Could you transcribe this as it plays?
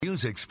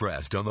views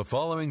expressed on the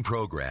following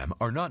program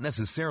are not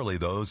necessarily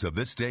those of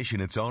this station,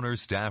 its owners,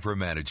 staff, or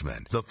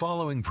management. The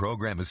following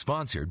program is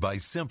sponsored by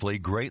Simply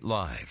Great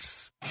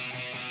Lives.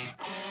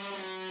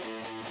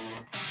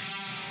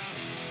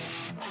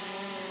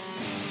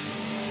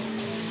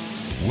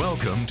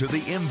 Welcome to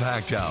the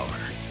Impact Hour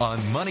on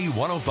Money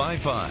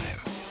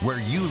 105.5, where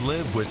you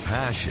live with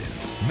passion,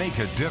 make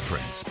a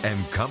difference, and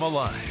come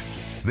alive.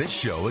 This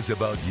show is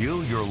about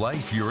you, your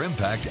life, your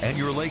impact, and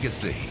your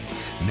legacy.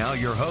 Now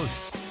your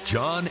hosts,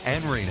 John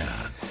and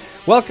Rena.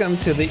 Welcome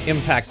to the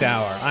Impact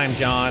Hour. I'm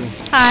John.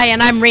 Hi,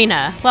 and I'm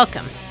Rena.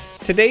 Welcome.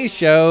 Today's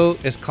show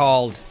is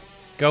called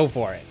Go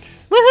For It.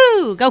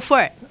 Woohoo! Go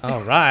for it.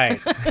 All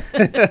right.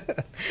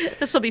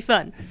 This will be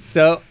fun.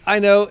 So I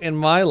know in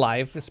my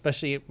life,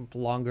 especially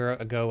longer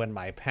ago in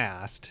my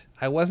past,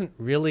 I wasn't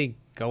really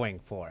going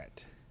for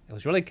it. It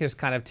was really just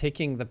kind of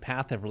taking the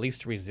path of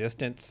least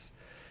resistance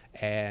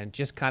and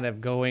just kind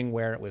of going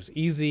where it was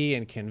easy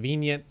and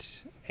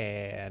convenient.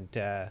 And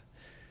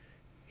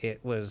it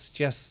was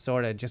just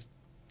sort of just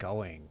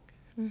going.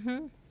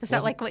 Mm-hmm. Is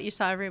that like what you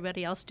saw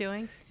everybody else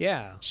doing?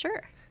 Yeah.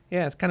 Sure.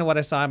 Yeah, it's kind of what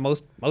I saw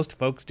most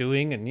folks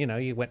doing. And, you know,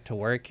 you went to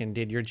work and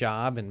did your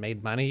job and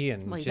made money.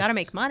 And Well, you got to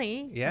make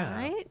money. Yeah.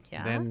 Right?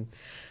 Yeah.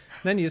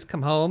 Then you just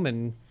come home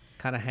and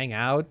kind of hang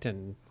out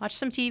and Watch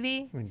some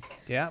TV.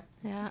 Yeah.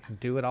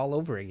 Do it all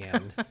over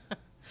again.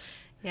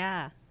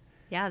 Yeah.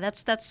 Yeah,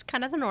 that's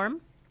kind of the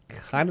norm.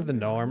 Kind of the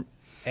norm.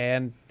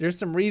 And there's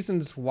some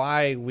reasons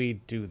why we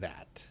do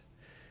that.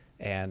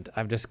 And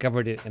I've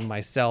discovered it in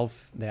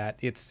myself that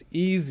it's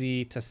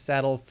easy to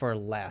settle for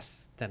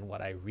less than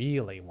what I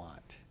really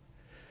want.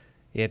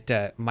 It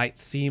might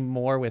seem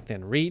more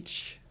within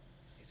reach.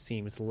 It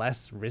seems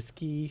less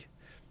risky.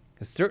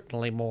 It's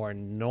certainly more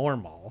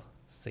normal,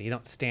 so you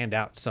don't stand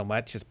out so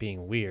much as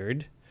being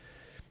weird.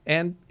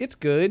 And it's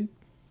good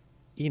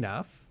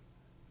enough,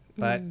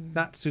 but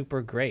not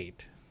super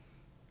great.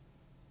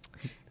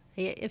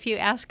 If you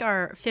ask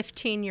our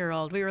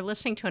 15-year-old, we were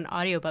listening to an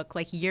audiobook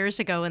like years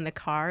ago in the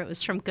car. It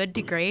was From Good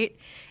to Great,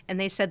 and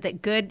they said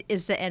that good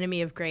is the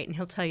enemy of great, and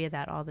he'll tell you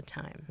that all the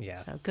time.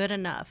 Yes. So good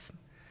enough.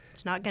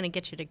 It's not going to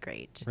get you to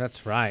great.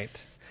 That's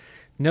right.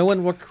 No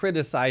one will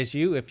criticize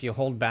you if you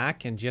hold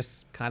back and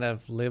just kind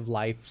of live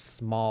life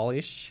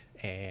smallish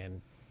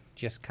and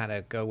just kind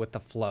of go with the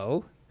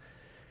flow.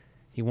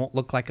 You won't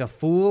look like a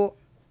fool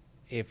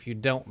if you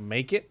don't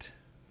make it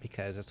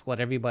because it's what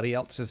everybody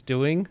else is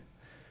doing.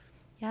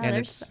 Yeah, And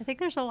I think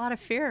there's a lot of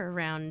fear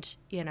around,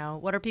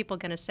 what are people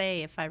going to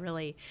say if I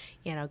really,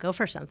 go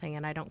for something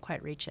and I don't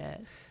quite reach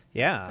it?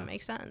 Yeah. That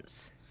makes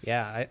sense.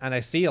 Yeah, and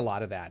I see a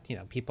lot of that.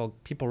 People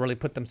really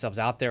put themselves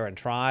out there and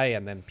try,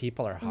 and then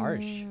people are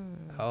harsh.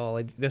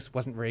 Oh, this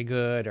wasn't very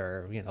good,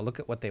 or look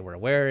at what they were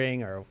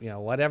wearing, or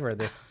whatever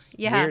this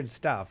weird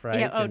stuff, right?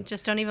 Yeah.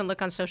 Just don't even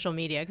look on social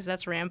media because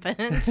that's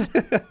rampant.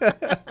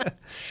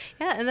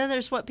 Yeah, and then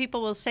there's what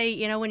people will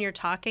say. When you're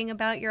talking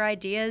about your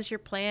ideas, your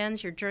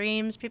plans, your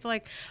dreams, people are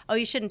like, oh,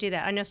 you shouldn't do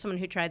that. I know someone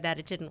who tried that;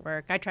 it didn't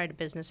work. I tried a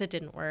business; it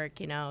didn't work.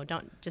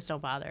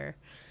 Don't bother.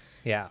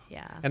 Yeah.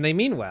 Yeah. And they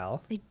mean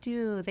well. They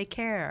do. They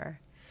care.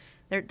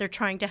 They're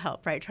trying to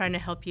help, right? Trying to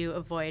help you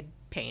avoid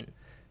pain.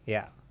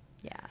 Yeah.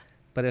 Yeah.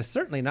 But it's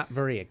certainly not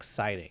very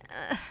exciting.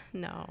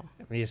 No.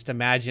 I mean, just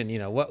imagine,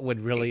 what would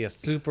really a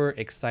super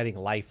exciting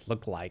life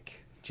look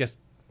like? Just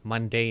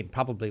mundane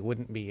probably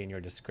wouldn't be in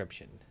your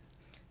description.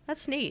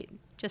 That's neat.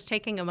 Just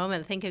taking a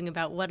moment thinking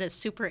about what a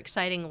super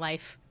exciting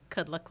life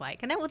could look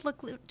like. And that would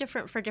look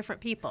different for different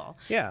people.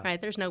 Yeah.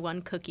 Right? There's no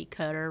one cookie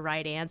cutter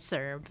right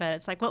answer. But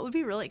it's like, what would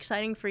be really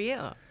exciting for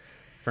you?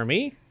 For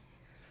me?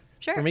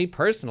 Sure. For me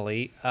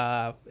personally,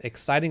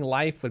 exciting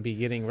life would be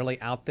getting really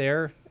out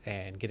there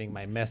and getting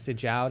my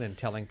message out and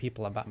telling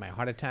people about my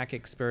heart attack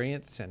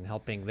experience and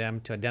helping them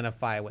to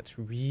identify what's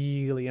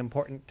really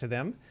important to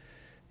them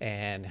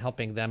and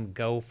helping them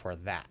go for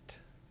that.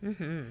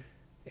 Mm-hmm.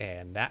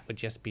 And that would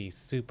just be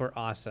super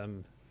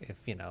awesome if,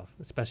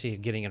 especially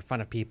getting in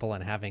front of people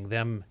and having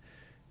them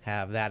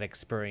have that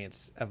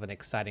experience of an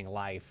exciting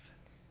life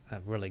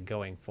of really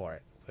going for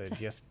it would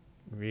just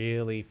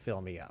really fill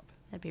me up.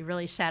 That'd be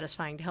really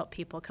satisfying to help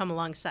people come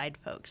alongside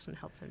folks and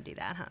help them do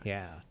that, huh?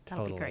 Yeah,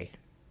 totally. That'd be great.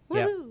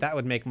 Yeah, Woo-hoo. that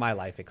would make my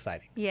life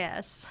exciting.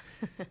 Yes.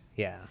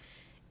 Yeah,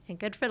 And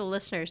good for the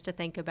listeners to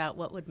think about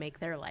what would make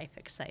their life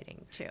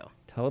exciting, too.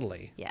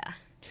 totally. Yeah.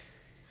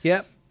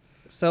 Yep.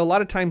 So a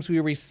lot of times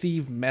we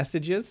receive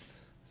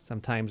messages.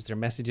 Sometimes they're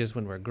messages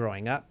when we're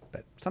growing up,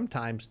 but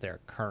sometimes they're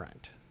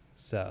current.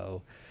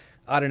 So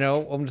I don't know,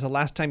 when was the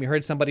last time you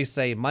heard somebody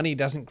say money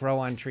doesn't grow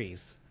on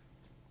trees?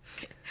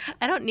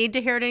 I don't need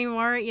to hear it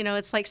anymore.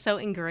 It's like so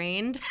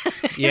ingrained.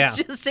 Yeah.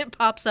 It's just, it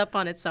pops up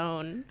on its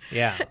own.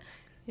 Yeah.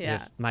 Yeah.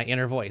 Just my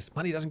inner voice.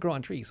 Money doesn't grow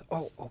on trees.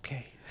 Oh,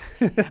 okay.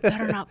 I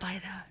better not buy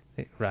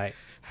that. Right.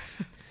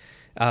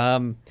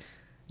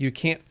 You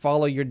can't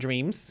follow your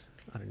dreams.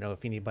 I don't know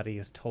if anybody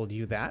has told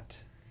you that.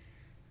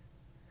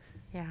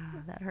 Yeah,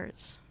 that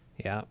hurts.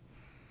 Yeah.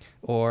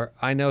 Or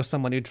I know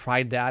someone who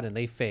tried that and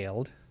they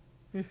failed.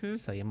 Mm-hmm.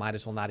 So you might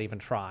as well not even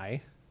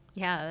try.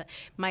 Yeah,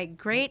 my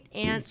great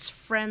aunt's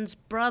friend's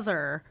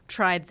brother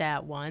tried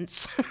that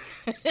once.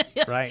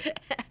 Right.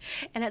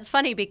 And it's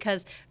funny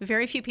because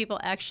very few people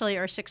actually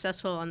are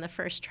successful on the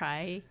first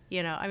try.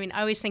 I mean, I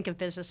always think of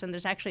business, and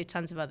there's actually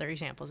tons of other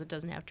examples. It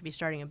doesn't have to be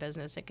starting a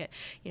business. It could,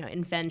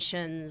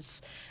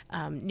 inventions,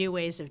 new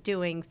ways of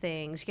doing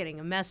things, getting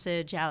a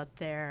message out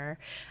there.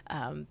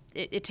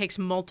 It takes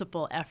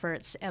multiple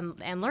efforts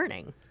and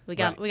learning. We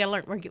got to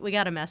learn. We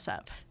got to mess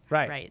up.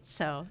 Right.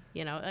 So,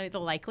 the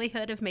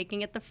likelihood of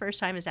making it the first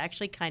time is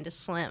actually kind of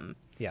slim.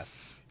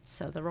 Yes.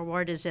 So the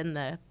reward is in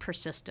the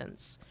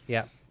persistence.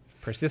 Yeah.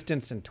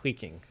 Persistence and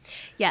tweaking.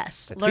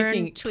 Yes. The Learn,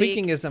 tweak.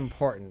 tweaking is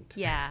important.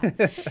 Yeah.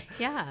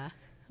 Yeah.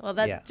 Well,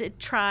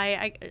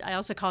 try. I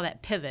also call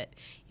that pivot.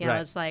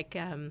 Right. It's like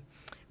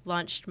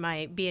launched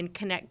my Be in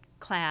Connect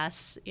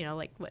class,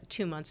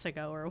 2 months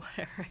ago or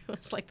whatever. It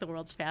was like the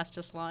world's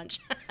fastest launch.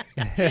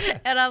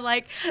 And I'm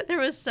like, there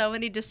was so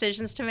many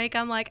decisions to make.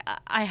 I'm like,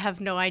 I have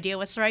no idea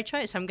what's the right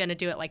choice. I'm going to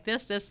do it like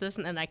this,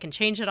 and then I can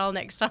change it all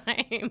next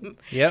time.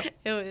 Yep.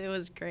 It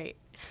was great.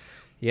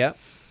 Yep.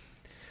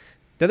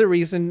 Another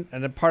reason,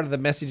 and a part of the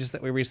messages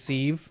that we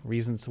receive,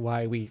 reasons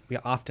why we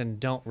often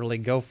don't really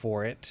go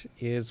for it,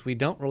 is we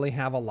don't really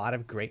have a lot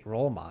of great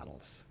role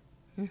models.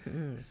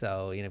 Mm-hmm.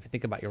 So, if you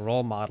think about your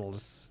role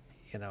models,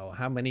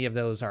 how many of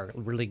those are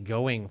really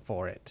going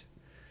for it?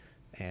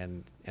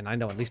 And I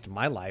know, at least in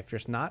my life,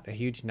 there's not a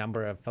huge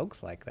number of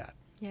folks like that.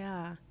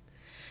 Yeah.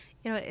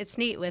 It's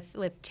neat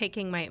with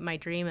taking my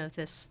dream of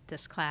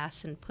this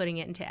class and putting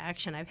it into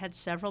action. I've had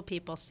several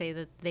people say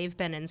that they've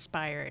been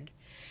inspired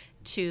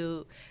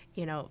to,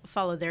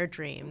 follow their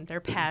dream,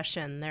 their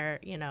passion, their,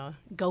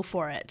 go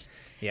for it.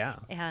 Yeah.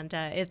 And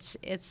it's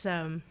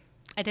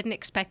I didn't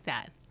expect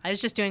that. I was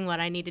just doing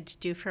what I needed to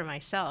do for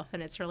myself,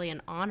 and it's really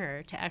an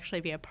honor to actually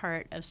be a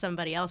part of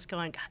somebody else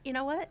going, God, you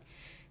know what?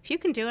 If you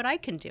can do it, I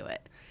can do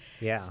it.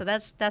 Yeah. So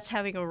that's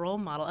having a role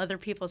model. Other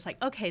people, it's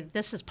like, okay,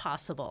 this is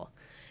possible.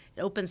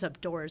 It opens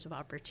up doors of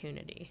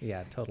opportunity.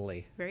 Yeah,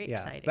 totally. Very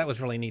exciting. That was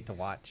really neat to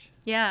watch.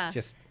 Yeah.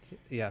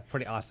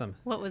 Pretty awesome.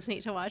 What was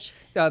neat to watch?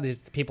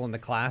 There's people in the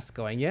class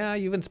going, yeah,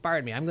 you've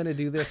inspired me. I'm going to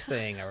do this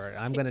thing, or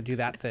I'm going to do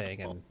that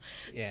thing. And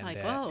It's like,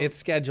 whoa. It's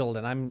scheduled,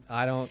 and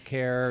I don't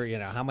care,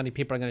 how many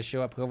people are going to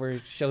show up. Whoever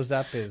shows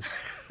up is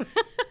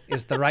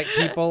the right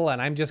people, and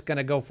I'm just going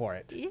to go for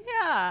it. Yeah,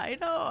 I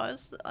know.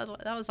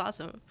 That was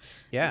awesome.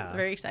 Yeah.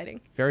 Very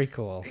exciting. Very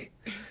cool.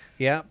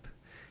 Yep.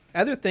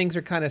 Other things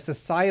are kind of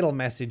societal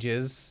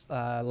messages,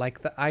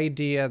 like the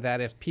idea that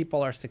if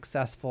people are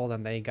successful,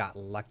 then they got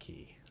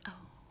lucky. Oh.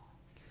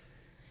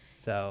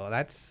 So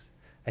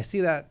I see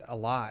that a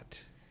lot,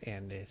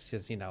 and it's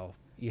just,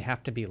 you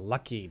have to be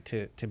lucky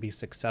to be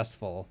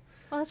successful.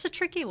 Well, that's a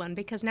tricky one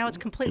because now it's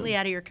completely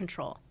out of your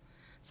control.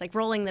 It's like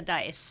rolling the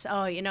dice.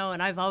 Oh,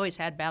 and I've always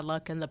had bad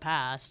luck in the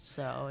past,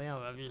 so,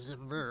 I'm just,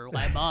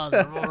 why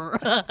bother?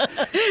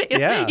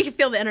 Yeah. You can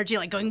feel the energy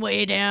like going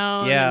way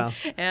down. Yeah.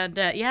 And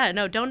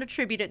no, don't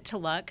attribute it to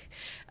luck.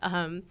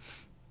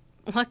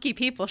 Lucky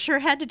people sure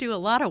had to do a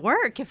lot of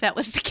work if that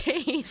was the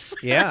case.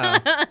 Yeah.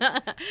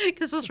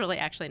 Because it's really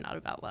actually not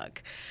about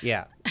luck.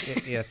 Yeah.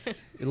 Yes.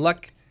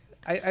 Luck.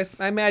 I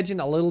imagine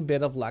a little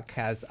bit of luck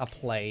has a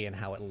play in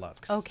how it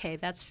looks. Okay,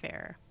 that's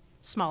fair.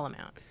 Small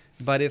amount.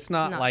 But it's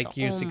not Not like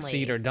the you only.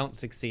 succeed or don't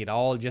succeed,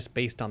 all just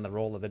based on the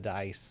roll of the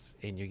dice,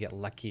 and you get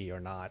lucky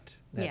or not.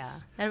 Yeah,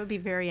 that would be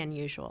very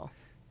unusual.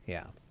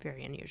 Yeah.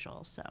 Very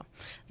unusual. So a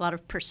lot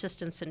of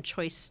persistence and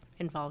choice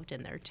involved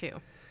in there, too.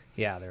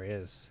 Yeah, there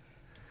is.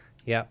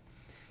 Yep.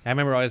 I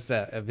remember I was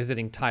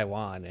visiting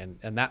Taiwan,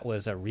 and that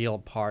was a real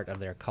part of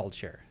their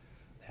culture.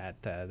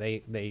 That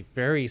they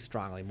very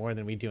strongly, more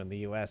than we do in the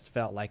U.S.,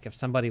 felt like if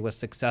somebody was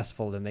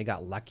successful, then they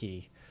got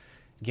lucky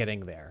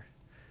getting there.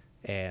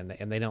 And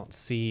they don't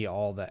see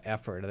all the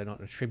effort, or they don't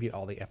attribute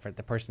all the effort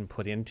the person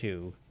put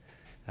into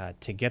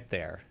to get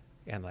there.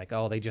 And like,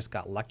 oh, they just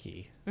got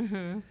lucky.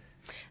 Mm-hmm.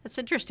 That's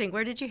interesting.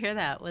 Where did you hear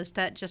that? Was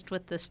that just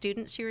with the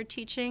students you were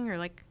teaching, or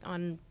like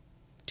on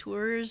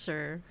tours,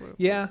 or?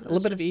 Yeah, a little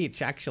bit of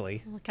each,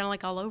 actually. Kind of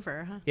like all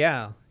over, huh?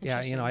 Yeah.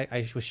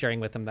 I was sharing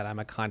with them that I'm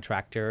a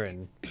contractor,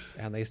 and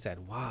they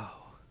said, wow,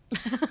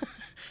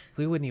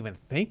 we wouldn't even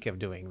think of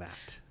doing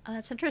that. Oh,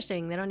 that's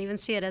interesting. They don't even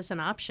see it as an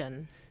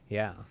option.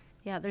 Yeah.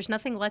 Yeah, there's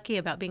nothing lucky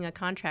about being a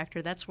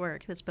contractor. That's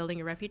work. That's building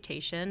a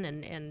reputation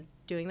and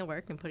doing the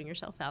work and putting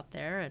yourself out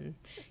there and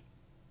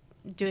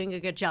doing a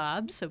good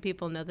job so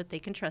people know that they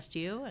can trust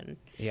you. And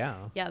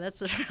yeah,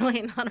 that's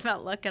really not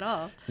about luck at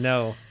all.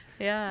 No.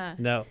 Yeah.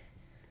 No.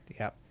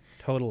 Yep.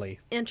 Totally.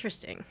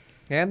 Interesting.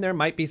 And there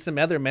might be some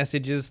other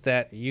messages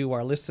that you,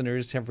 our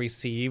listeners, have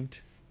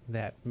received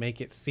that make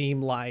it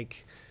seem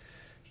like,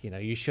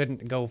 you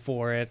shouldn't go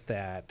for it,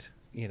 that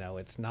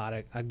it's not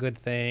a good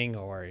thing,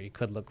 or you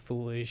could look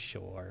foolish,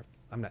 or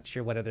I'm not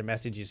sure what other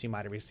messages you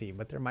might have received,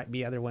 but there might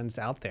be other ones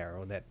out there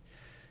that,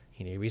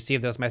 you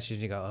receive those messages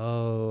and you go,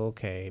 oh,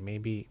 okay,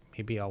 maybe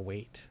I'll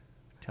wait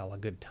till a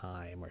good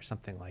time or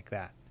something like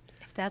that.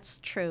 If that's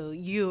true,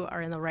 you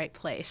are in the right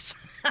place.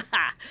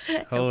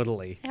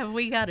 Totally. Have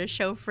we got a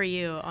show for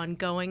you on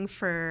going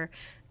for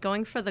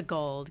going for the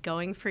gold,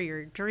 going for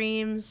your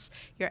dreams,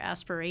 your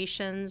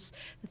aspirations,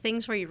 the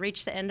things where you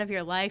reach the end of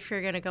your life,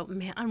 you're going to go,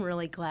 man, I'm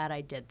really glad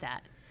I did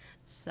that.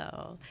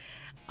 So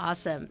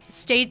awesome.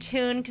 Stay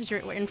tuned because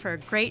we're in for a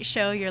great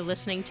show. You're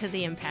listening to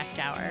the Impact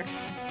Hour.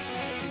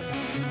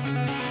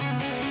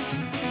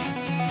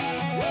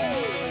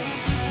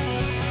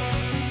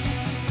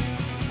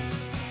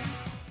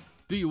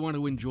 Do you want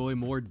to enjoy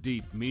more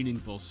deep,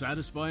 meaningful,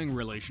 satisfying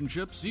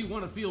relationships? Do you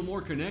want to feel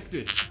more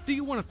connected? Do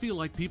you want to feel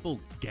like people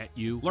get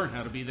you? Learn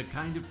how to be the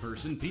kind of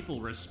person people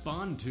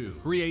respond to.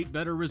 Create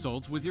better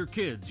results with your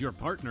kids, your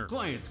partner,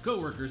 clients,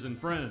 coworkers, and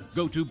friends.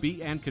 Go to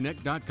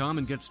beandconnect.com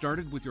and get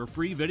started with your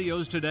free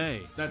videos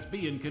today. That's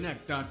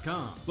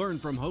beandconnect.com. Learn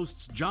from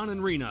hosts John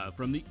and Rena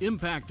from the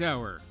Impact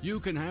Hour. You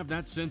can have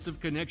that sense of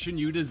connection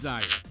you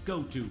desire.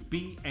 Go to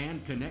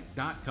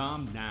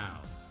beandconnect.com now.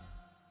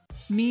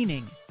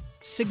 Meaning,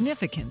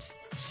 significance,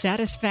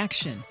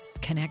 satisfaction,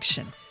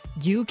 connection.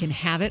 You can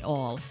have it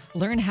all.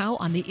 Learn how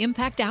on the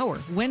Impact Hour,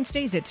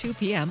 Wednesdays at 2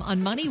 p.m.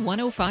 on Money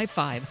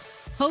 105.5.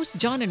 Host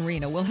John and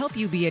Rena will help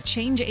you be a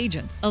change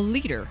agent, a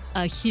leader,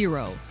 a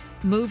hero.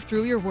 Move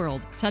through your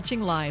world,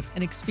 touching lives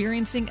and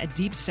experiencing a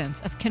deep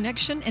sense of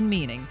connection and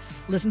meaning.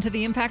 Listen to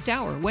the Impact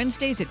Hour,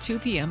 Wednesdays at 2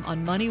 p.m.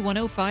 on Money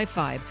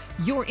 105.5.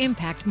 Your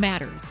impact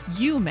matters.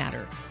 You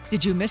matter.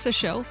 Did you miss a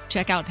show?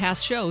 Check out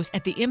past shows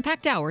at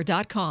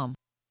theimpacthour.com.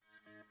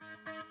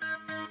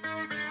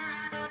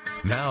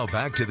 Now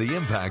back to the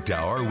Impact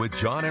Hour with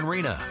John and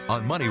Rena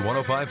on Money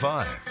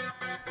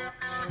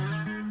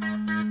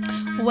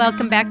 105.5.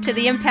 Welcome back to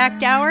the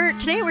Impact Hour.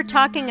 Today we're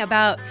talking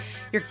about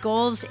your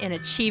goals and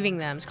achieving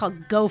them. It's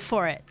called Go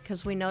For It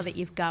because we know that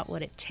you've got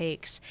what it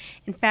takes.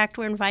 In fact,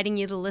 we're inviting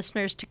you, the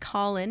listeners, to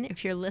call in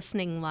if you're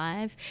listening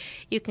live.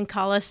 You can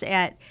call us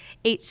at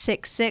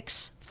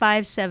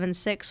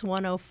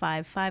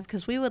 866-576-1055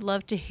 because we would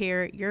love to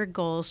hear your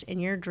goals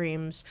and your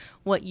dreams,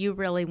 what you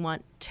really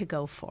want to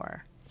go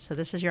for. So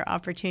this is your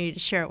opportunity to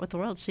share it with the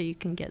world so you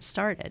can get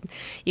started.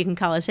 You can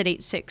call us at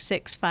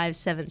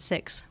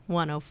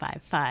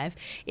 866-576-1055.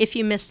 If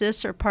you missed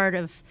this or part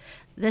of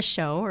this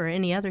show or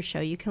any other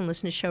show, you can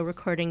listen to show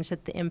recordings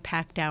at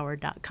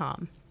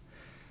theimpacthour.com.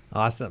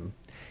 Awesome.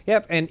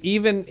 Yep, and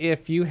even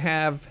if you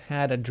have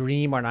had a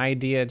dream or an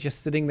idea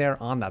just sitting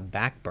there on the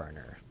back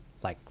burner,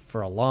 like for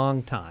a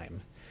long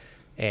time,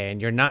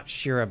 and you're not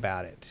sure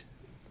about it,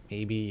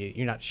 maybe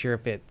you're not sure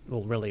if it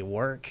will really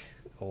work,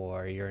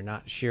 or you're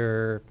not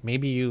sure,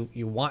 maybe you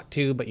want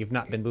to, but you've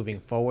not been moving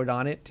forward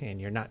on it,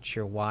 and you're not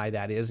sure why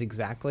that is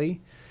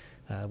exactly.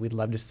 We'd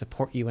love to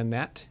support you in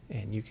that,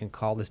 and you can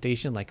call the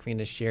station, like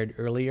Rena shared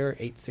earlier,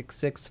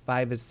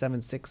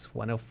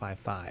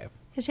 866-576-1055.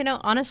 Because,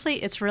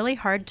 honestly, it's really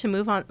hard to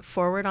move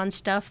forward on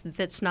stuff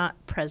that's not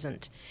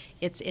present.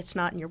 It's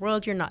not in your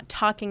world. You're not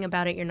talking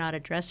about it. You're not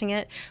addressing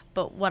it.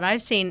 But what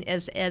I've seen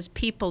is as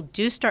people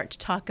do start to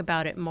talk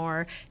about it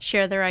more,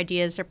 share their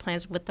ideas, their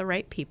plans with the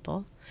right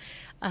people,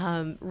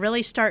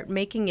 really start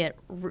making it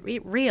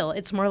real,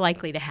 it's more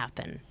likely to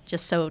happen.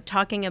 Just so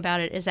talking about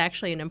it is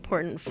actually an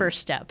important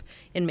first step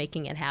in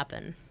making it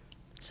happen.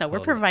 So we're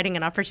providing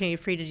an opportunity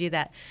for you to do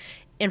that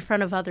in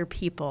front of other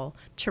people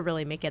to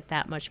really make it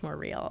that much more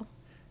real.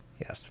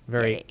 Yes,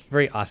 very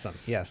awesome.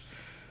 Yes.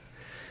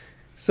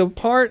 So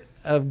part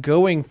of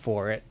going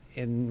for it,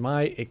 in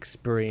my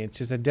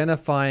experience, is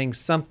identifying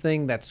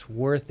something that's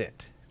worth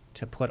it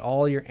to put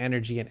all your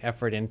energy and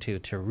effort into,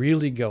 to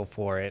really go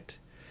for it.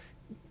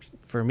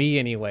 For me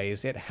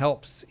anyways, it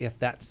helps if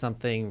that's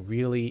something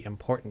really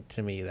important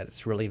to me, that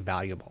it's really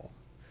valuable.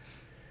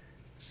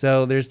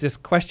 So there's this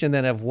question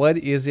then of what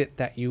is it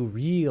that you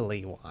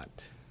really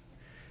want?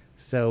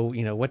 So,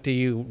 what do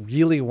you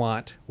really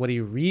want? What do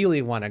you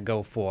really want to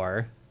go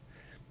for?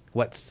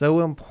 What's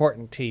so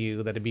important to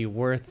you that it'd be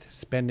worth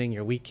spending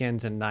your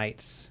weekends and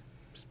nights,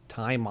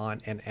 time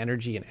on, and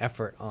energy and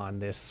effort on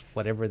this,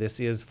 whatever this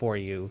is for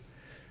you?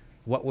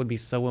 What would be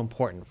so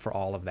important for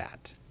all of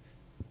that?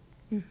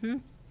 Mm-hmm.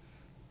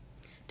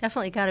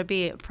 Definitely got to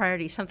be a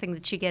priority, something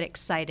that you get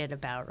excited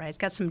about, right? It's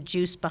got some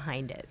juice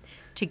behind it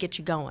to get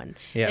you going.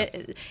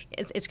 Yes.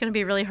 It's going to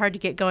be really hard to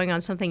get going on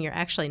something you're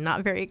actually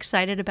not very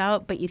excited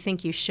about, but you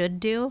think you should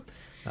do.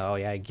 Oh,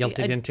 yeah,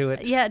 guilted into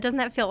it. Yeah, doesn't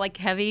that feel like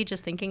heavy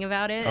just thinking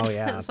about it? Oh,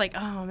 yeah. It's like,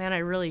 oh, man, I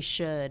really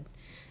should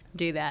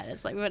do that.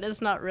 It's like, but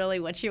it's not really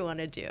what you want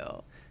to do.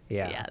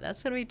 Yeah,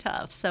 that's going to be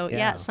tough. So,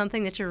 yeah,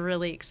 something that you're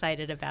really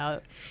excited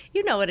about.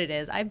 You know what it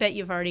is. I bet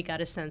you've already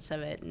got a sense of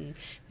it and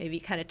maybe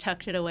kind of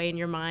tucked it away in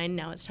your mind.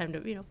 Now it's time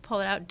to, pull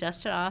it out,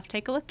 dust it off,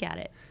 take a look at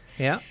it.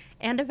 Yeah.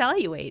 And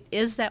evaluate.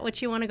 Is that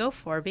what you want to go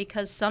for?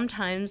 Because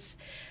sometimes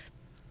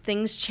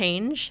things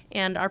change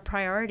and our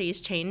priorities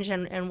change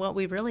and what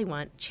we really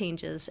want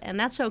changes. And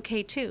that's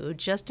okay, too.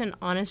 Just an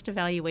honest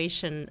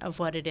evaluation of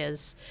what it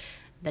is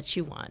that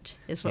you want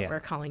is what we're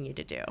calling you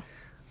to do.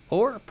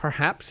 Or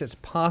perhaps it's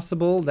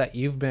possible that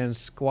you've been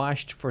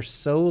squashed for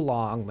so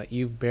long that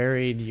you've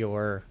buried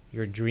your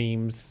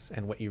dreams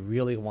and what you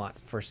really want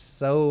for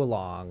so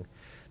long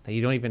that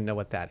you don't even know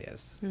what that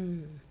is.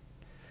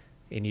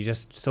 And you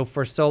just, so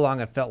for so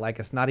long, it felt like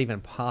it's not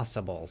even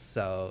possible.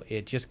 So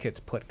it just gets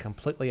put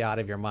completely out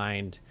of your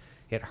mind.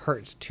 It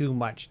hurts too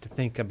much to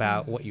think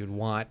about what you'd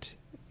want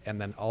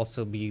and then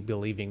also be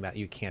believing that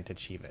you can't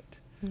achieve it.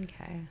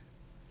 Okay.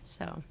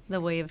 So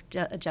the way of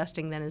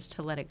adjusting then is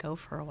to let it go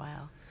for a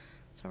while.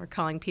 So we're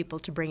calling people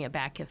to bring it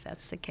back if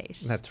that's the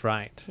case. That's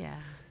right. Yeah.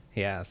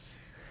 Yes.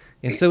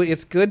 And so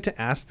it's good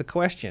to ask the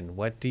question,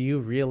 what do you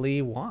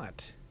really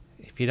want?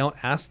 If you don't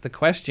ask the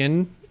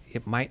question,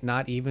 it might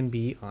not even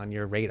be on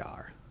your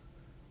radar.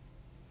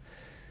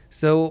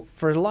 So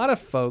for a lot of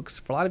folks,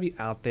 for a lot of you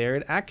out there,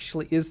 it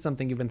actually is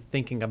something you've been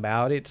thinking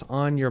about. It's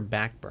on your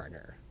back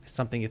burner. It's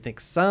something you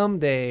think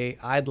someday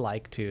I'd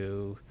like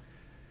to,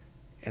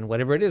 and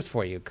whatever it is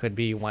for you. Could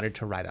be you wanted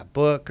to write a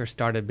book or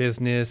start a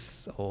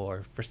business,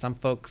 or for some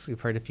folks,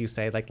 we've heard a few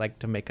say like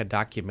to make a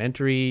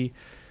documentary,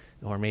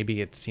 or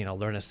maybe it's,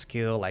 learn a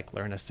skill like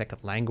learn a second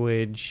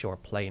language or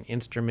play an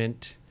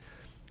instrument.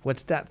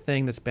 What's that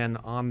thing that's been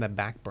on the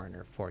back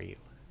burner for you?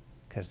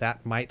 Because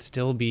that might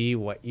still be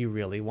what you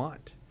really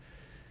want.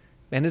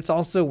 And it's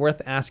also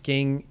worth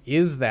asking,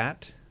 is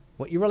that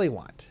what you really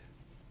want?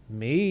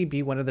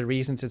 Maybe one of the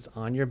reasons it's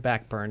on your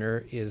back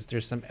burner is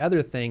there's some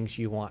other things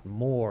you want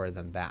more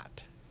than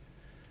that.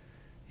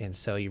 And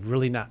so you've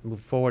really not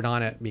moved forward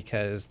on it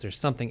because there's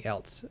something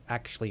else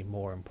actually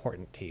more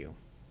important to you.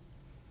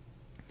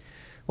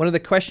 One of the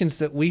questions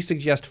that we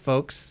suggest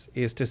folks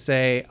is to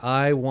say,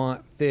 I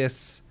want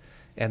this,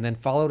 and then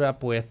follow it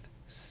up with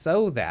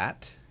so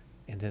that,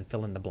 and then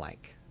fill in the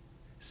blank.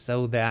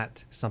 So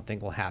that something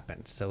will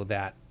happen, so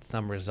that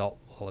some result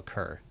will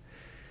occur.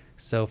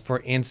 So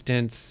for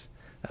instance,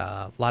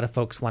 a lot of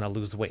folks want to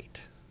lose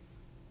weight.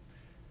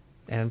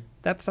 And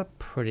that's a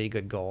pretty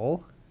good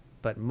goal.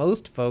 But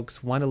most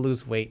folks want to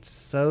lose weight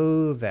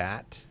so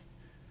that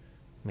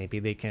maybe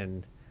they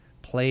can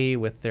play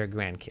with their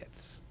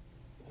grandkids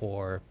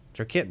or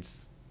their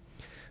kids.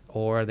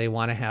 Or they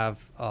want to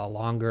have a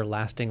longer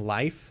lasting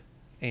life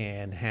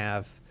and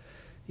have,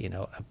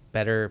 a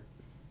better,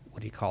 what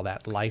do you call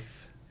that,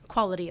 life?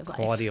 Quality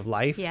of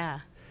life. Yeah.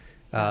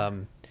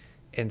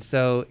 And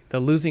so the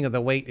losing of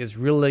the weight is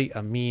really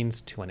a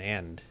means to an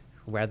end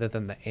rather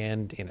than the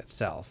end in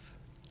itself.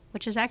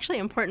 Which is actually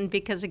important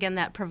because, again,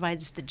 that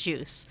provides the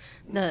juice,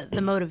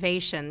 the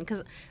motivation.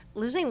 Because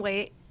losing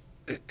weight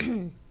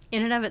in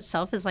and of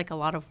itself is like a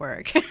lot of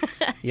work.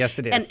 Yes,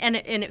 it is. And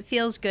it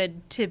feels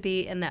good to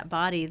be in that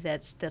body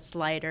that's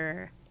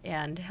lighter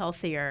and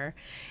healthier.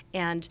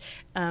 And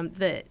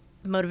the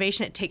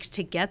motivation it takes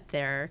to get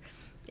there,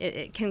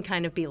 it can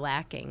kind of be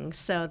lacking,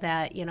 so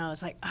that,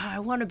 it's like, I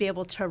want to be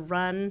able to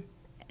run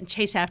and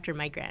chase after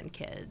my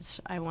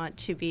grandkids. I want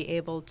to be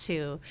able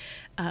to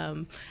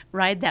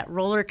ride that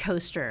roller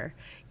coaster,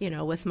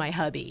 with my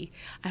hubby.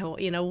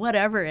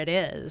 Whatever it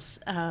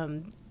is,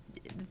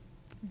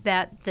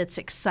 that's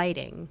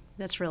exciting.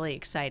 That's really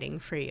exciting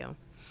for you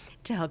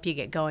to help you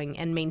get going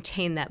and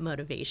maintain that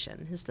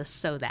motivation is the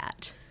so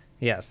that.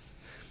 Yes.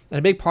 And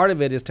a big part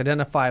of it is to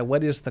identify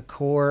what is the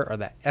core or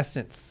the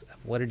essence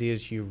of what it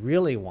is you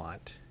really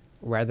want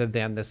rather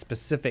than the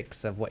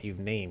specifics of what you've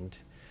named.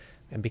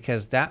 And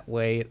because that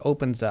way it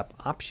opens up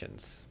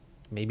options.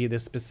 Maybe the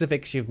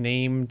specifics you've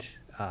named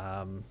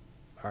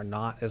are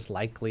not as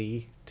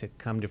likely to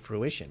come to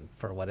fruition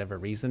for whatever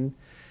reason.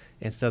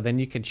 And so then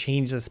you can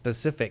change the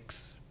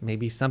specifics.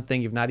 Maybe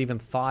something you've not even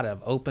thought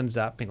of opens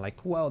up and like,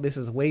 whoa, this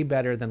is way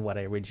better than what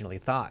I originally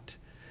thought.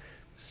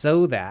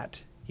 So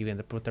that you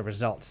end up with the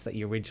results that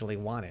you originally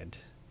wanted.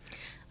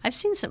 I've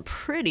seen some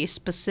pretty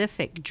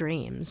specific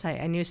dreams.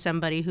 I knew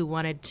somebody who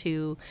wanted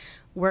to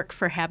work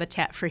for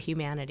Habitat for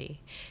Humanity.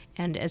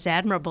 And as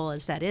admirable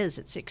as that is,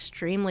 it's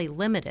extremely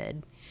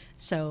limited.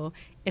 So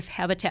if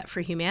Habitat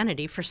for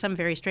Humanity, for some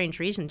very strange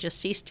reason, just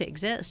ceased to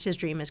exist, his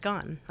dream is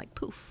gone, like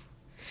poof.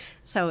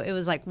 So it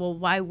was like, well,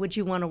 why would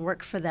you want to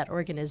work for that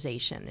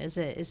organization? Is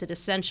it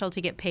essential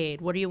to get paid?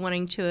 What are you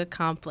wanting to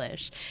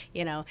accomplish?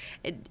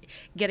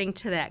 Getting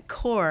to that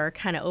core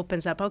kind of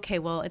opens up, okay,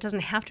 well, it doesn't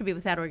have to be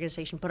with that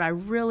organization, but I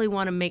really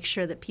want to make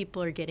sure that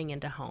people are getting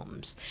into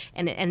homes.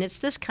 And it's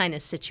this kind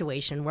of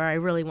situation where I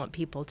really want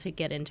people to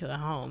get into a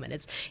home. And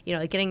it's,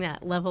 getting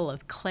that level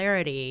of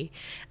clarity.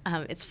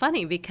 It's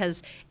funny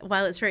because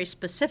while it's very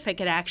specific,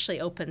 it actually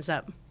opens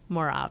up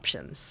more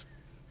options.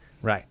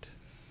 Right.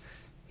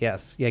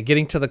 Yes. Yeah,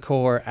 getting to the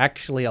core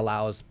actually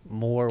allows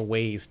more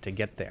ways to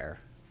get there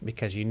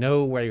because you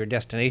know where your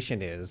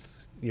destination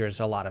is. There's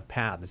a lot of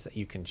paths that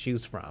you can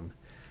choose from,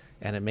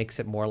 and it makes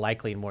it more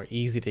likely and more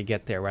easy to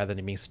get there rather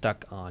than being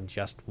stuck on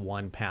just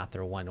one path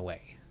or one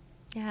way.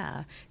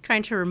 Yeah,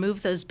 trying to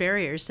remove those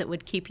barriers that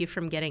would keep you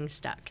from getting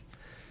stuck.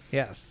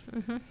 Yes.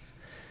 Mm-hmm.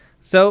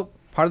 So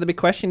part of the big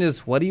question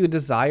is, what do you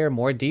desire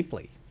more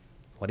deeply?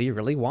 What do you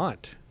really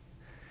want?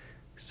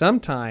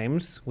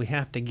 Sometimes we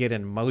have to get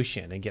in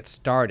motion and get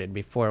started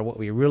before what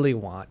we really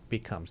want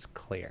becomes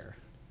clear.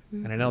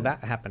 And I know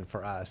that happened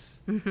for us.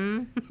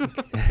 Right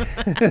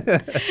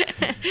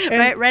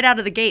out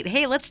of the gate,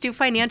 hey, let's do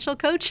financial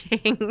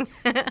coaching.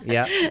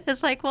 Yeah.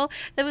 It's like, well,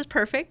 that was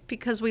perfect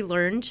because we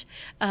learned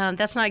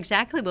that's not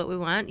exactly what we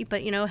want,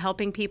 but,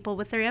 helping people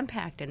with their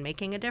impact and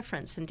making a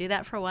difference and do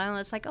that for a while. And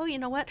it's like, oh, you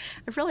know what?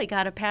 I've really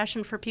got a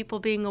passion for people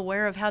being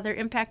aware of how they're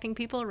impacting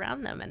people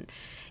around them. And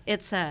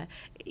it's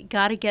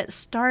got to get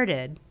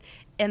started.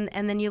 And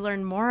then you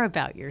learn more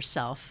about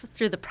yourself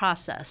through the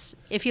process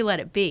if you let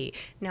it be.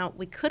 Now,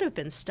 we could have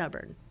been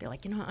stubborn. Be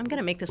like, I'm going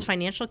to make this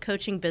financial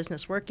coaching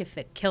business work if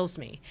it kills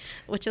me,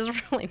 which is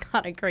really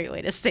not a great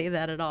way to say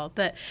that at all.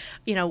 But,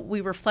 we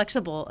were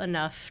flexible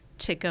enough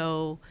to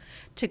go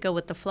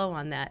with the flow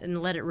on that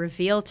and let it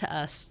reveal to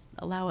us,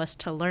 allow us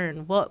to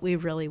learn what we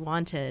really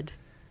wanted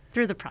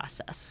through the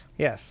process.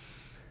 Yes.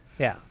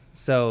 Yeah.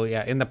 So,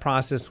 in the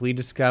process, we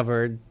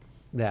discovered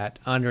that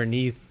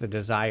underneath the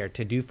desire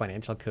to do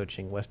financial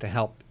coaching was to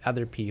help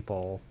other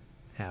people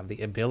have the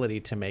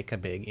ability to make a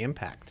big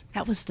impact.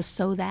 That was the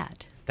so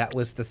that. That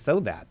was the so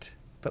that.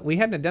 But we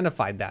hadn't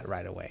identified that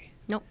right away.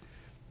 Nope.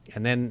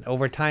 And then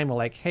over time, we're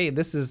like, hey,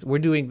 we're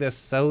doing this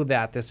so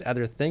that this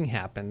other thing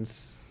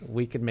happens.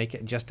 We could make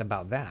it just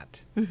about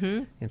that.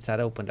 Mm-hmm. And so that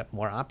opened up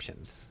more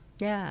options.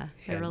 Yeah,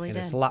 it really did.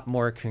 And it's a lot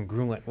more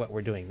congruent what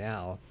we're doing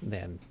now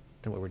than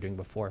what we were doing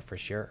before, for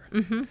sure.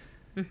 Mm-hmm.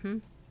 Mm-hmm.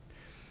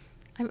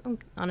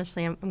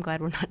 Honestly, I'm glad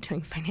we're not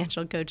doing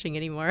financial coaching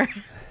anymore.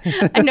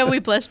 I know we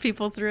bless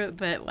people through it,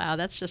 but wow,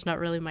 that's just not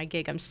really my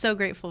gig. I'm so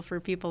grateful for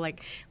people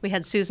like we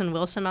had Susan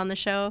Wilson on the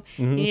show.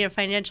 Mm-hmm. You need a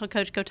financial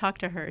coach, go talk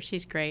to her.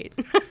 She's great.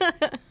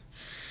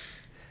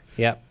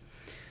 Yep.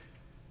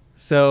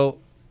 So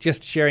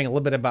just sharing a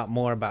little bit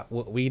more about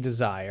what we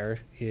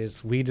desire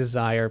is we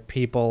desire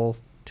people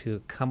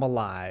to come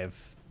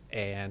alive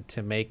and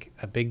to make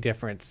a big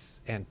difference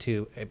and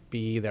to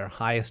be their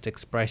highest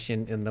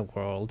expression in the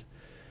world,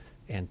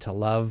 and to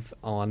love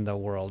on the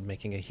world,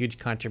 making a huge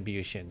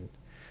contribution,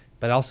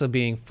 but also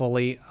being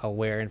fully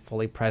aware and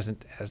fully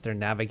present as they're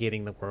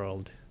navigating the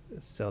world,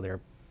 so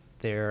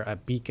they're a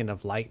beacon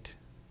of light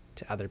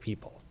to other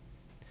people.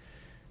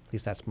 At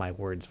least that's my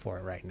words for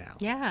it right now.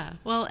 Yeah,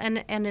 well, and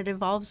it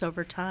evolves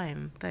over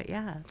time, but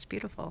yeah, it's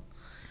beautiful.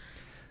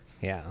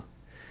 Yeah.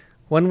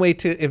 One way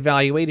to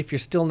evaluate if you're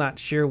still not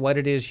sure what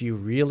it is you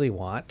really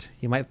want,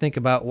 you might think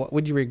about what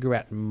would you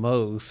regret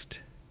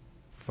most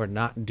for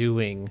not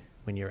doing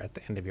when you're at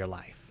the end of your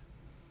life.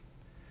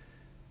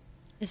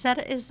 Is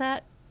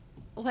that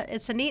what?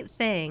 It's a neat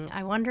thing.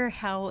 I wonder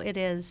how it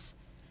is.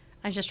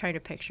 I'm just trying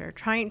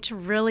to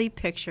really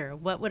picture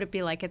what would it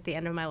be like at the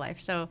end of my life.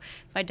 So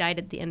if I died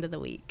at the end of the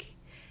week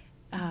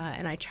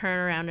and I turn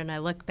around and I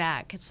look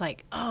back, it's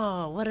like,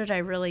 oh, what did I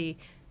really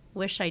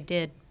wish I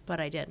did, but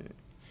I didn't?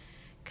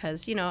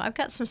 Because, I've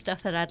got some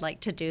stuff that I'd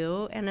like to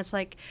do, and it's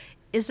like,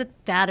 is it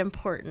that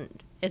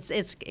important? It's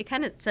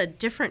a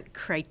different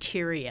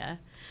criteria,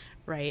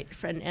 right,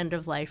 for an end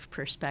of life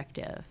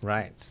perspective.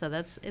 Right. So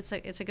it's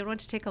a good one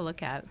to take a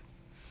look at.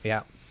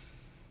 Yeah.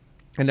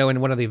 I know in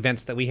one of the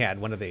events that we had,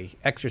 one of the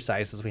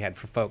exercises we had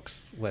for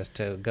folks was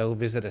to go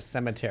visit a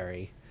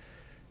cemetery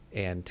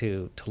and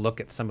to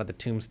look at some of the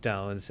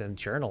tombstones and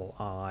journal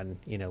on,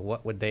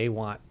 what would they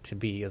want to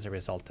be as a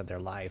result of their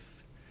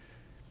life.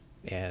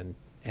 And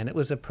it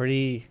was a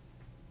pretty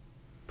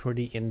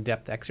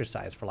in-depth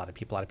exercise for a lot of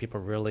people. A lot of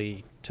people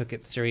really took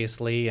it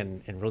seriously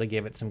and really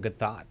gave it some good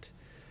thought.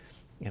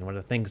 And one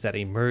of the things that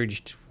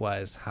emerged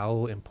was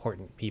how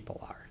important people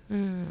are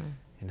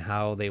and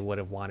how they would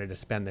have wanted to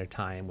spend their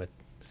time with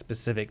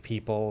specific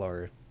people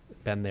or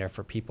been there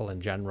for people in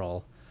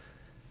general,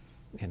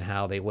 and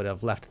how they would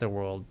have left the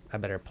world a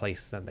better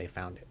place than they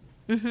found it.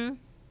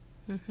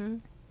 Mm-hmm. Mm-hmm.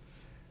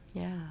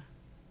 Yeah.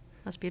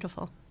 That's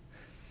beautiful.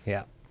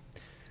 Yeah.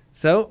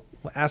 So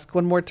we'll ask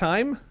one more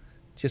time,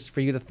 just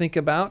for you to think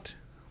about,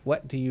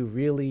 what do you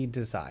really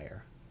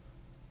desire?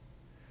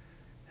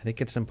 I think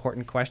it's an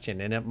important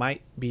question, and it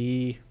might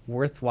be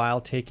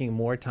worthwhile taking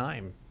more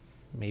time,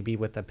 maybe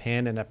with a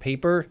pen and a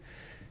paper,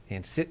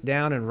 and sit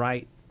down and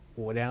write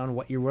down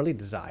what you really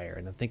desire,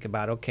 and then think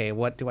about, okay,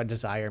 what do I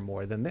desire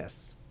more than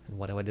this? And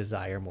what do I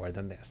desire more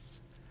than this?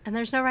 And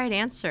there's no right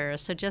answer,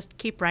 so just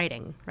keep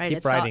writing, right?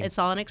 It's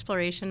all an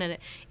exploration, and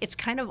it's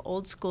kind of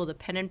old school, the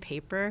pen and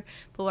paper.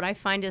 But what I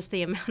find is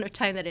the amount of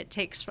time that it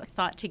takes for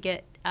thought to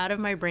get out of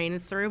my brain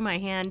through my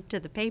hand to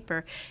the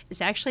paper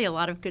is actually a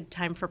lot of good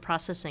time for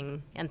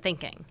processing and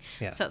thinking.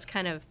 Yes. So it's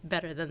kind of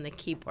better than the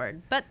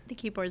keyboard, but the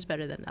keyboard's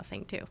better than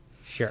nothing too.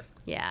 Sure.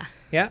 Yeah.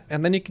 Yeah,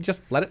 and then you can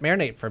just let it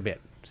marinate for a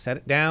bit. Set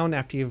it down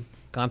after you've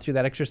gone through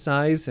that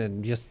exercise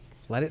and just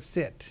let it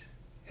sit.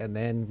 And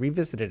then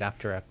revisit it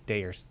after a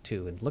day or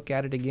two and look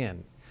at it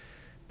again.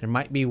 There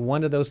might be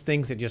one of those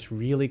things that just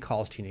really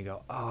calls to you and you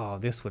go, oh,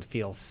 this would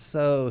feel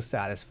so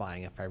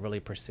satisfying if I really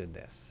pursued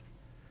this.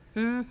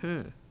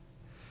 Mm-hmm.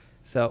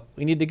 So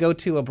we need to go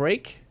to a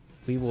break.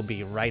 We will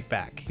be right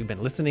back. You've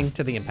been listening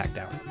to The Impact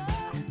Hour.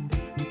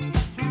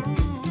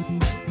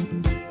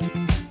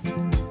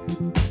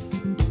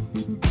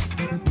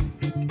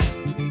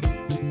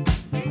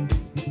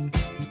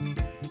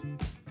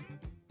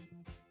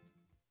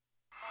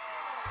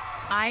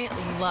 I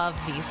love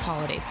these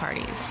holiday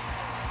parties.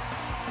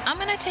 I'm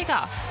gonna take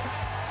off.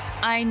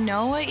 I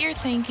know what you're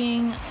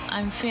thinking.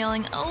 I'm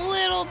feeling a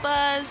little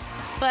buzzed,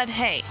 but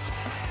hey,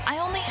 I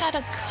only had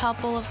a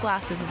couple of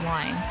glasses of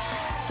wine,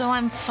 so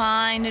I'm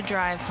fine to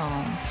drive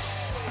home.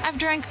 I've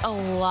drank a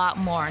lot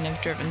more and have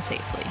driven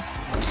safely.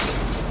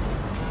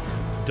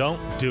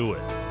 Don't do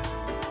it.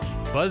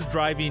 Buzz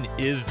driving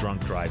is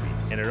drunk driving,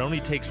 and it only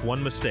takes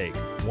one mistake,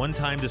 one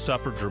time to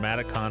suffer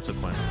dramatic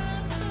consequences.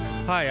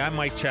 Hi, I'm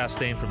Mike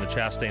Chastain from the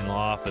Chastain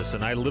Law Office,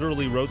 and I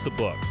literally wrote the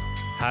book,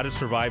 How to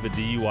Survive a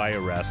DUI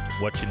Arrest,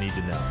 What You Need to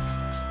Know.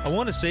 I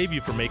want to save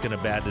you from making a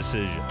bad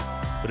decision,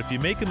 but if you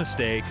make a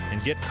mistake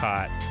and get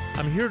caught,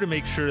 I'm here to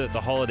make sure that the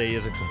holiday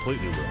isn't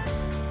completely ruined.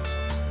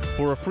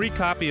 For a free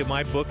copy of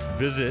my book,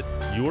 visit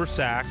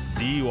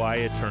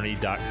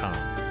yoursacduiattorney.com.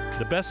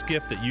 The best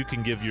gift that you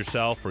can give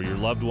yourself or your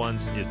loved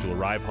ones is to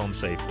arrive home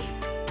safely.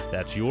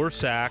 That's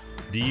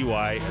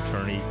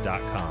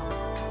yoursacduiattorney.com.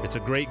 It's a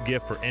great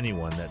gift for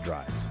anyone that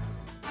drives.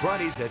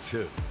 Fridays at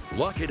 2.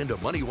 Lock it into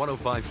Money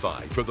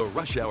 105.5 for the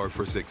Rush Hour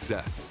for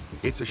Success.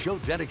 It's a show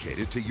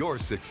dedicated to your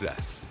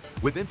success,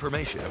 with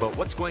information about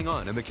what's going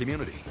on in the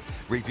community,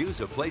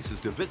 reviews of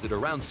places to visit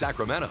around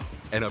Sacramento,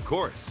 and of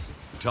course,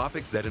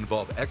 topics that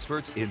involve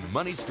experts in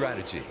money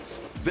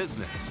strategies,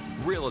 business,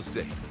 real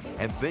estate,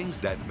 and things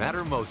that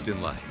matter most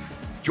in life.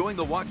 Join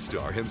the walk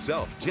star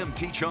himself, Jim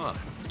T. Chon.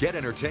 Get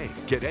entertained,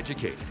 get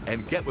educated,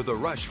 and get with the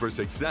rush for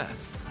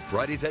success.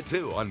 Fridays at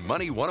 2 on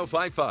Money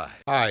 105.5.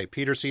 Hi,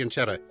 Peter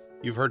Cianchetta.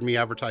 You've heard me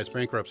advertise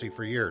bankruptcy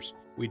for years.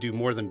 We do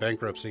more than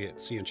bankruptcy at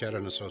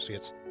Cianchetta &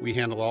 Associates. We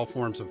handle all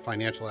forms of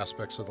financial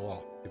aspects of the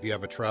law. If you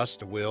have a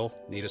trust, a will,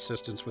 need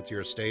assistance with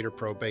your estate or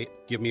probate,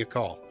 give me a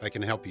call. I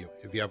can help you.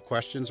 If you have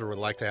questions or would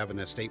like to have an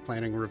estate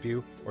planning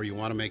review, or you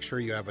want to make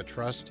sure you have a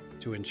trust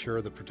to ensure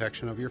the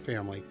protection of your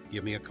family,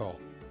 give me a call.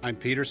 I'm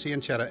Peter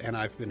Cianchetta, and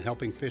I've been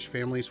helping fish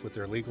families with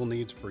their legal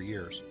needs for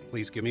years.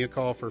 Please give me a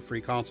call for a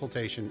free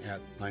consultation at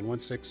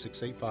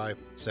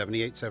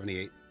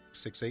 916-685-7878.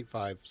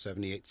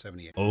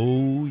 685-7878.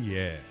 Oh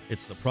yeah,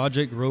 it's the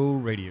Project Grow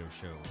Radio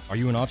Show. Are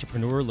you an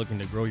entrepreneur looking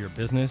to grow your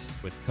business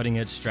with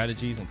cutting-edge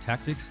strategies and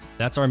tactics?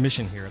 That's our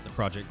mission here at the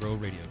Project Grow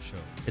Radio Show.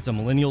 It's a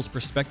millennial's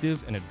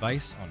perspective and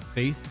advice on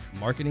faith,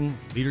 marketing,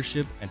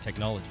 leadership, and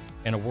technology.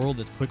 In a world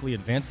that's quickly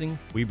advancing,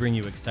 we bring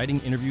you exciting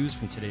interviews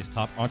from today's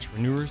top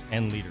entrepreneurs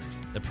and leaders.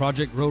 The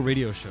Project Grow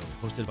Radio Show,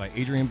 hosted by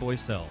Adrian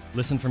Boycell.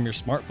 Listen from your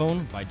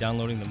smartphone by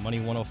downloading the Money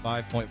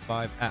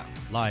 105.5 app.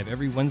 Live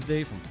every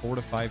Wednesday from 4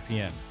 to 5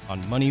 p.m.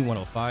 on Money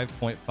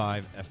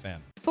 105.5 FM.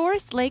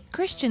 Forest Lake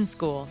Christian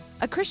School,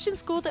 a Christian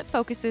school that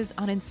focuses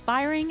on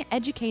inspiring,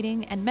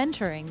 educating, and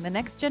mentoring the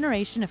next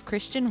generation of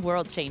Christian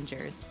world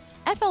changers.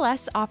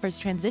 FLS offers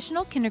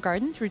transitional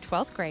kindergarten through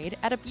 12th grade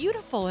at a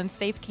beautiful and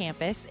safe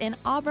campus in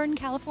Auburn,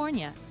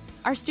 California.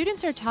 Our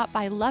students are taught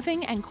by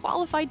loving and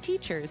qualified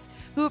teachers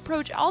who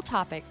approach all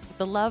topics with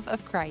the love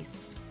of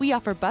Christ. We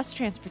offer bus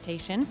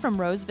transportation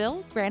from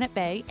Roseville, Granite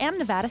Bay, and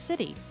Nevada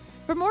City.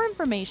 For more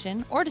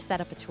information or to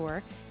set up a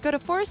tour, go to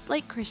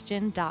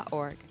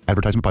forestlakechristian.org.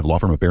 Advertisement by the law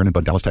firm of Barron &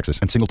 Bud, Dallas, Texas,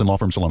 and Singleton Law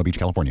Firm, Solana Beach,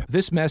 California.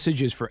 This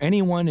message is for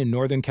anyone in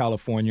Northern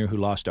California who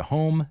lost a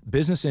home,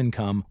 business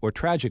income, or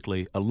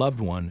tragically, a loved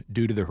one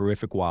due to the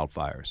horrific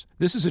wildfires.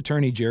 This is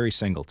attorney Jerry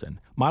Singleton.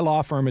 My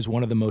law firm is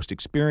one of the most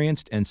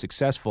experienced and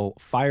successful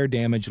fire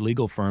damage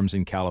legal firms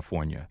in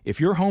California. If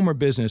your home or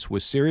business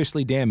was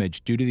seriously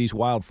damaged due to these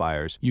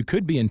wildfires, you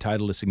could be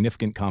entitled to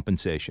significant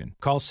compensation.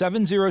 Call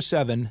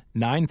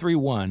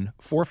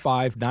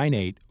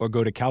 707-931-4598 or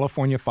go to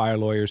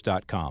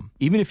CaliforniaFireLawyers.com.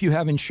 Even if you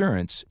have insurance,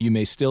 you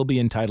may still be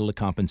entitled to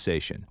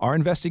compensation. Our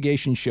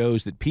investigation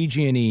shows that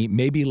PG&E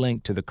may be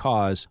linked to the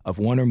cause of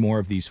one or more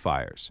of these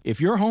fires. If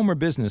your home or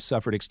business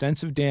suffered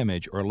extensive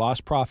damage or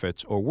lost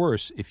profits, or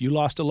worse, if you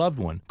lost a loved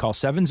one, call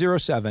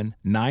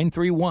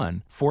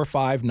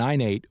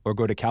 707-931-4598 or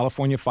go to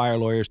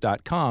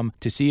CaliforniaFireLawyers.com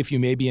to see if you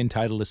may be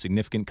entitled to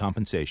significant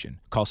compensation.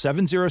 Call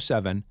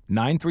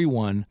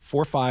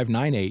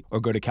 707-931-4598 or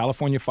go to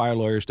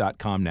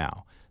CaliforniaFireLawyers.com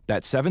now.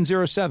 That's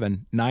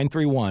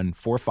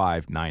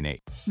 707-931-4598.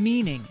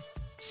 Meaning,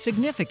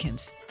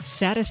 significance,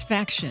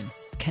 satisfaction,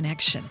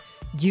 connection.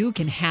 You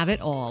can have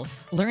it all.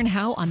 Learn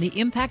how on the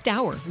Impact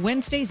Hour,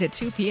 Wednesdays at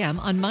 2 p.m.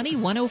 on Money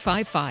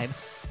 105.5.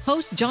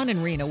 Host John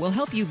and Rena will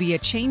help you be a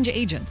change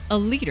agent, a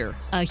leader,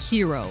 a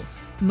hero.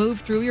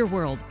 Move through your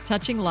world,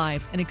 touching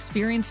lives and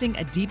experiencing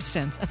a deep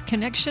sense of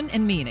connection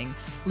and meaning.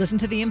 Listen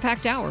to the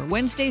Impact Hour,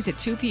 Wednesdays at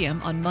 2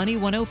 p.m. on Money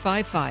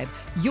 105.5.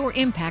 Your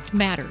impact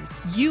matters.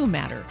 You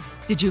matter.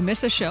 Did you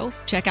miss a show?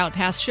 Check out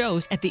past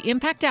shows at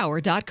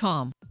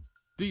theimpacthour.com.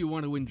 Do you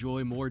want to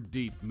enjoy more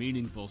deep,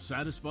 meaningful,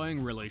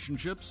 satisfying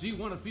relationships? Do you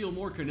want to feel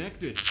more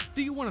connected?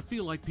 Do you want to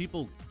feel like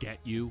people get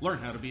you? Learn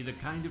how to be the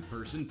kind of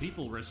person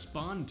people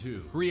respond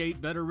to.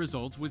 Create better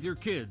results with your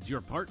kids,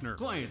 your partner,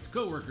 clients,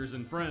 coworkers,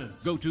 and friends.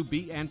 Go to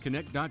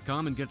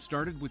beandconnect.com and get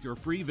started with your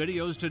free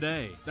videos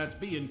today. That's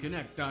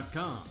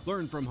beandconnect.com.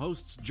 Learn from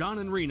hosts John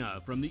and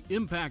Rena from the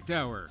Impact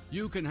Hour.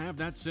 You can have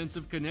that sense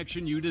of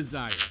connection you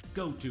desire.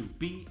 Go to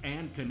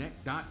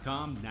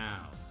beandconnect.com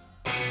now.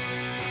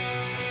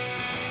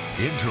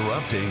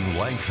 Interrupting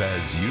life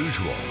as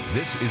usual.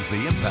 This is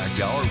the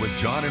Impact Hour with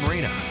John and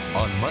Rena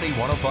on Money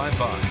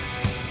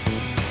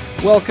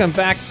 105.5. Welcome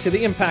back to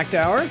the Impact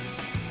Hour.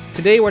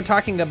 Today we're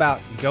talking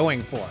about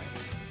going for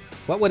it.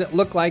 What would it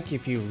look like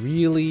if you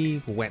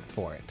really went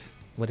for it?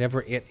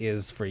 Whatever it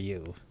is for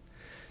you.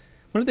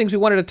 One of the things we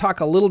wanted to talk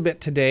a little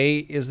bit today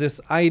is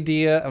this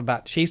idea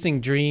about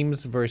chasing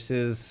dreams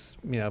versus,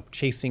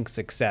 chasing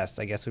success,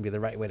 I guess would be the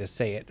right way to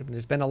say it.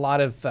 There's been a lot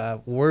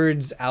of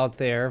words out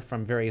there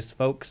from various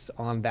folks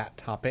on that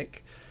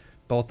topic,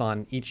 both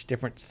on each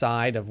different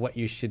side of what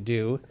you should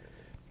do.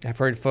 I've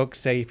heard folks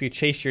say if you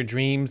chase your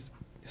dreams,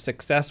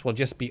 success will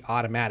just be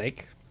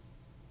automatic.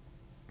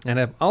 And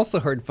I've also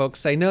heard folks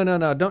say, no,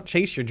 don't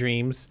chase your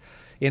dreams.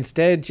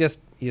 Instead, just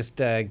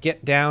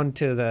get down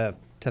to the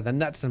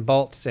nuts and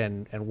bolts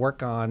and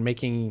work on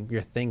making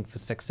your thing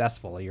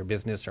successful, your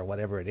business or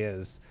whatever it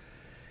is.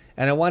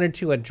 And I wanted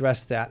to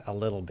address that a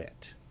little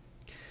bit.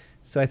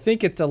 So I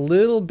think it's a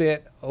little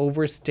bit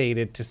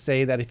overstated to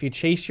say that if you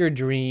chase your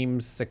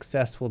dreams,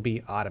 success will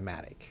be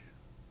automatic.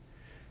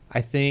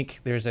 I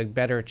think there's a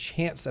better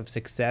chance of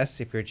success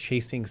if you're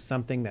chasing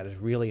something that is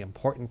really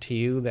important to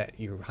you, that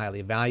you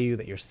highly value,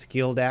 that you're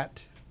skilled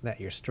at, that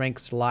your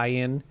strengths lie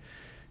in.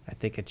 I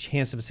think a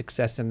chance of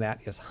success in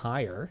that is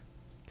higher.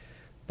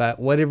 But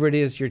whatever it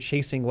is you're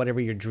chasing, whatever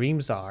your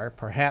dreams are,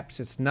 perhaps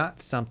it's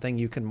not something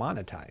you can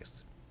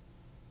monetize.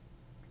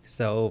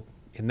 So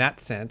in that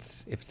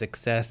sense, if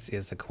success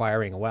is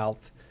acquiring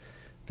wealth,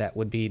 that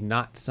would be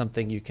not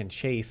something you can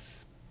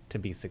chase to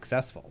be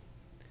successful.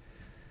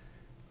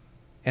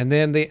 And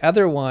then the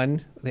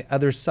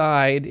other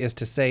side is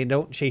to say,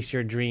 don't chase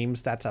your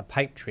dreams. That's a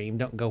pipe dream.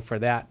 Don't go for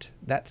that.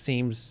 That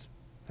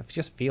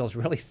just feels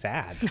really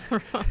sad.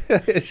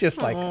 It's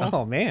just like,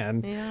 oh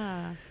man.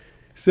 Yeah.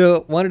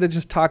 So wanted to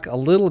just talk a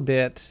little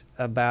bit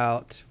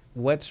about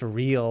what's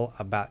real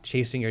about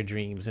chasing your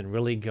dreams and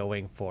really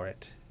going for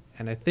it.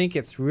 And I think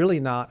it's really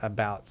not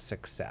about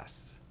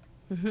success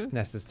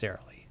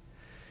necessarily.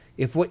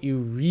 If what you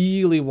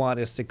really want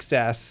is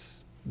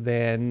success,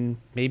 then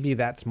maybe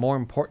that's more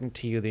important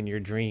to you than your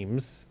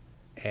dreams,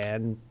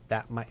 and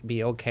that might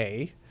be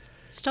okay.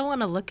 Still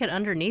want to look at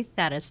underneath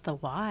that as the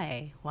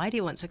why. Why do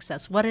you want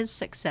success? What is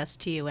success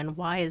to you, and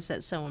why is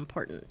that so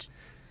important?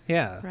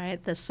 Yeah.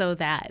 Right? The so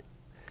that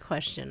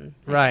question.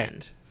 Right.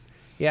 Again.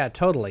 Yeah,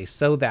 totally.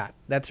 So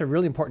that's a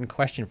really important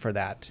question for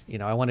that.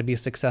 I want to be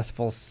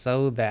successful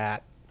so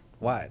that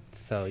what?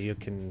 So you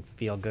can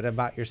feel good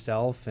about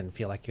yourself and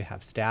feel like you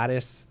have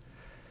status,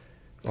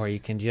 or you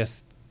can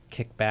just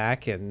kick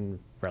back and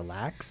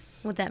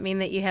relax. Would that mean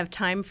that you have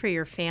time for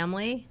your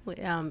family?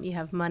 You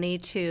have money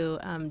to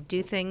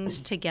do things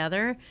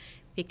together?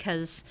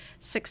 Because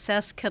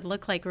success could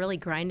look like really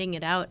grinding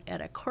it out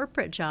at a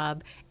corporate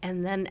job,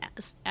 and then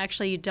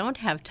actually you don't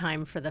have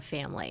time for the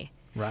family.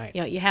 Right.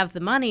 You have the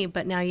money,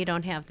 but now you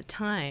don't have the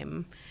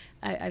time.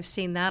 I've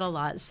seen that a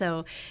lot.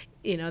 So,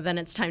 then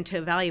it's time to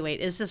evaluate,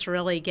 is this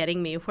really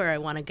getting me where I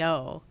want to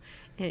go?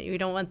 And you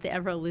don't want the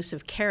ever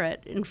elusive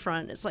carrot in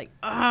front. It's like,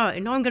 I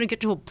know I'm going to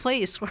get to a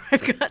place where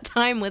I've got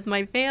time with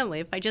my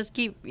family if I just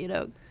keep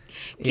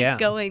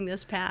going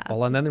this path.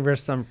 Well, and then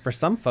for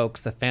some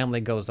folks, the family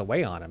goes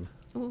away on them.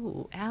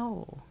 Ooh,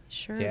 ow.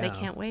 Sure, Yeah. They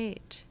can't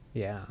wait.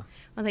 Yeah.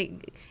 Well, they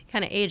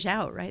kind of age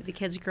out, right? The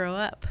kids grow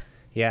up.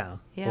 Yeah.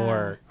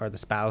 Yeah. Or the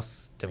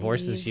spouse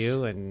divorces Leaves.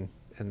 you and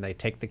they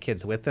take the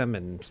kids with them,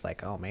 and it's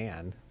like, oh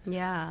man,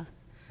 Yeah.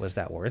 was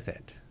that worth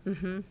it?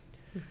 Mm-hmm.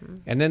 Mm-hmm.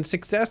 And then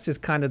success is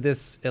kind of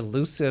this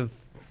elusive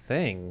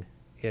thing.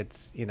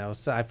 It's,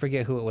 so I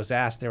forget who it was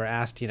asked. They were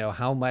asked,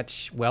 how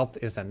much wealth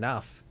is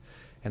enough?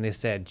 And they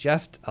said,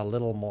 just a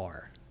little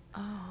more.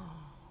 Oh.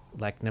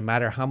 Like no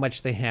matter how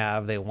much they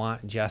have, they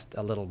want just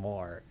a little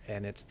more.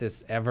 And it's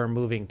this ever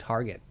moving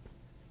target.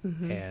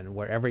 Mm-hmm. And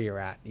wherever you're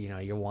at,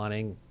 you're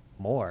wanting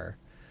more.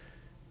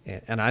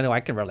 And I know I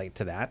can relate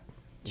to that.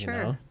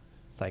 Sure.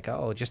 It's like,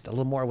 just a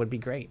little more would be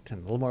great. And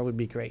a little more would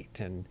be great.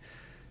 And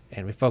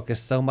we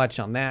focus so much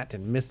on that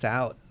and miss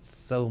out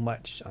so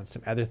much on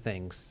some other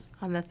things.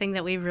 On the thing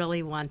that we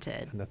really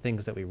wanted. And the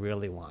things that we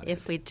really wanted.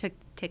 If we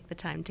take the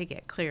time to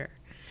get clear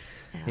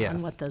Yes.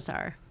 on what those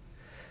are.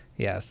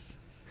 Yes.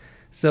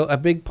 So a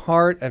big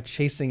part of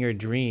chasing your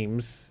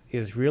dreams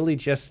is really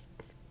just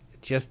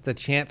the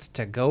chance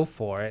to go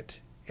for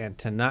it and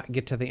to not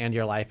get to the end of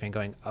your life and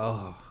going,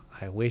 oh,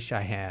 I wish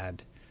I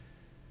had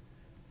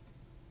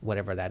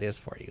whatever that is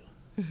for you.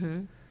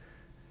 Mm-hmm.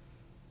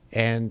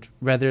 And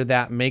whether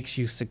that makes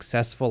you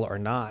successful or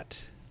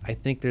not, I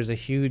think there's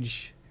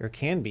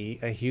can be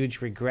a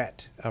huge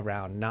regret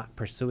around not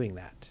pursuing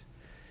that,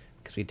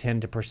 because we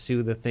tend to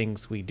pursue the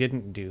things we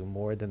didn't do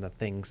more than the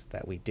things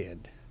that we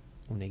did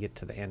when we get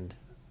to the end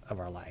of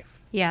our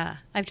life. Yeah,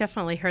 I've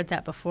definitely heard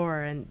that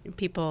before. And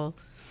people,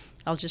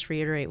 I'll just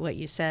reiterate what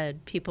you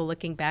said, people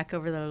looking back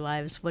over their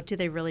lives, what do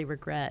they really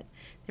regret?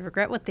 They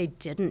regret what they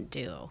didn't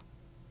do.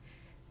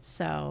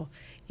 So,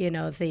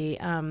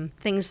 the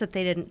things that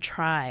they didn't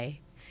try.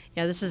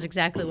 This is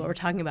exactly what we're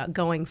talking about,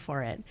 going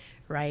for it,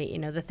 right? You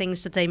know, the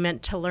things that they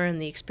meant to learn,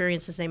 the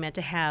experiences they meant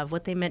to have,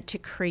 what they meant to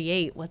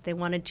create, what they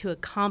wanted to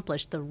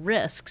accomplish, the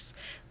risks,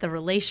 the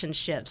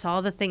relationships,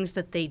 all the things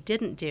that they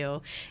didn't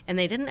do. And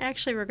they didn't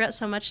actually regret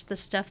so much the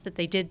stuff that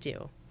they did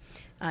do.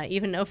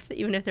 Even if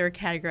they were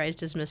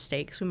categorized as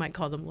mistakes, we might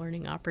call them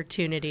learning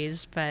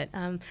opportunities. But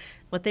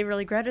what they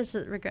really regret is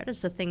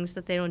the things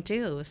that they don't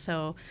do.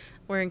 So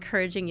we're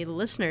encouraging you, the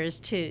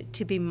listeners, to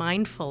be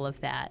mindful of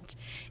that,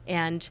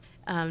 and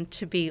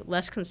to be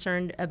less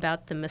concerned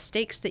about the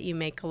mistakes that you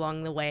make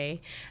along the way,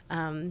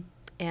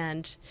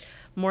 and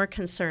more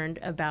concerned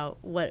about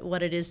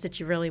what it is that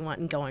you really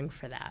want and going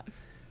for that.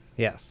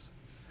 Yes.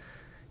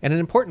 And an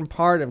important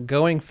part of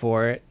going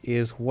for it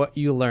is what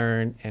you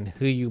learn and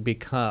who you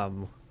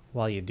become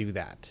while you do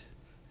that.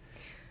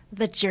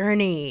 The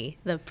journey,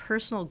 the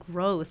personal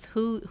growth,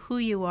 who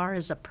you are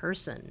as a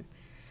person,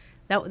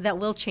 that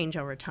will change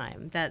over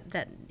time.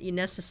 That you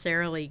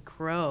necessarily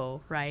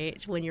grow,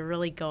 right? When you're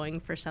really going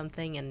for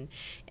something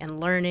and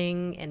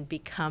learning and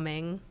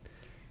becoming.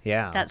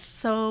 Yeah. That's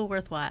so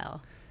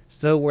worthwhile.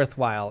 So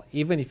worthwhile.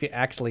 Even if you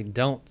actually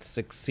don't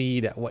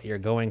succeed at what you're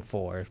going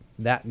for,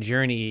 that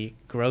journey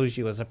grows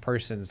you as a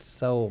person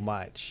so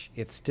much.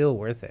 It's still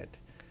worth it.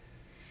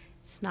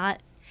 It's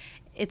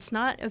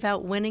not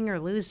about winning or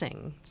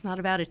losing. It's not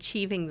about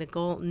achieving the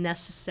goal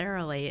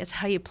necessarily. It's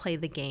how you play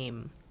the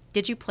game.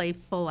 Did you play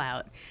full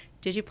out?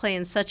 Did you play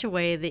in such a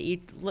way that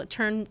you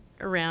turn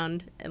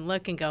around and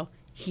look and go,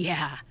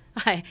 yeah,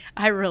 I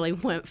really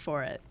went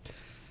for it.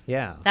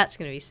 Yeah. That's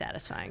going to be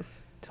satisfying.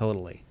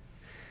 Totally.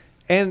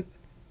 And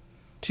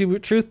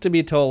truth to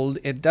be told,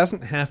 it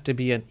doesn't have to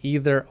be an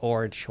either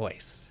or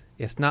choice.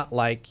 It's not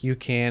like you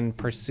can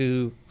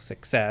pursue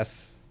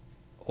success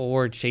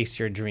or chase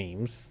your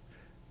dreams.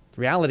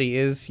 The reality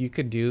is you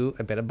could do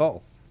a bit of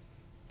both.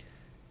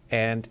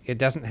 And it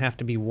doesn't have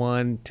to be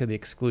one to the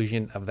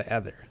exclusion of the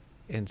other.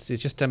 And it's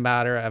just a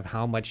matter of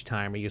how much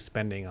time are you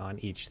spending on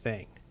each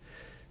thing.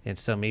 And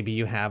so maybe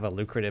you have a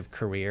lucrative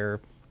career,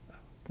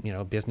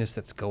 business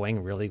that's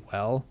going really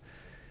well.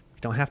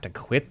 You don't have to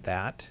quit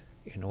that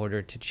in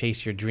order to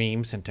chase your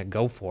dreams and to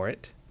go for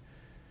it.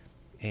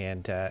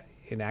 And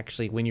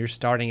actually, when you're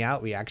starting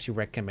out, we actually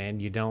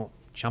recommend you don't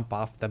jump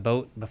off the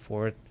boat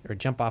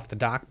jump off the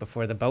dock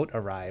before the boat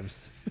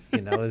arrives.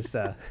 It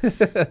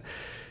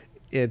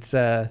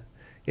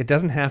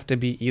doesn't have to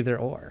be either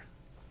or.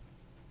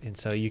 And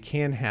so you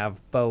can have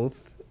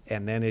both.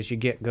 And then as you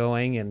get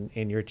going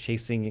and you're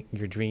chasing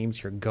your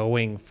dreams, you're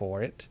going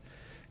for it.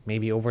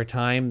 Maybe over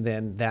time,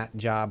 then that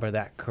job or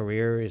that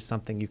career is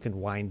something you can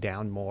wind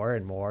down more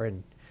and more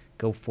and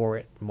go for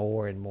it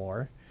more and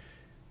more.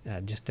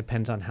 Just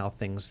depends on how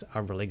things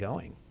are really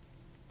going.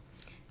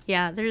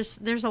 Yeah,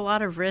 there's a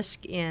lot of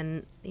risk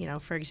in,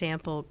 for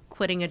example,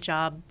 quitting a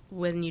job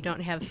when you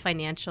don't have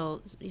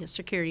financial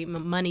security,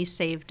 money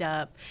saved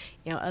up,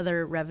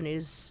 other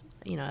revenues,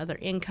 other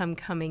income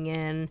coming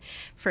in.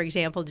 For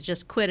example, to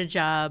just quit a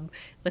job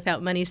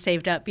without money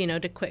saved up,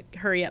 to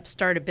hurry up,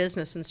 start a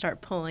business and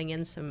start pulling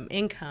in some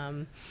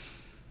income.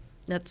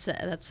 That's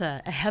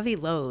a heavy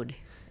load.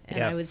 And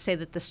yes. I would say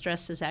that the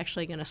stress is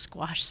actually going to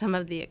squash some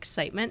of the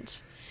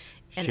excitement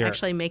and Sure.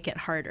 actually make it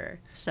harder.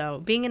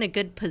 So being in a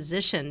good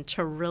position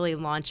to really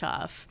launch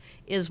off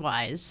is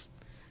wise.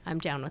 I'm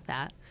down with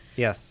that.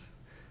 Yes.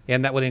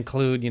 And that would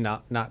include,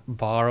 not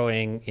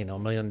borrowing,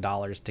 $1 million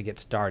to get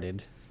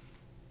started.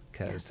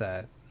 Because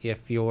Yes.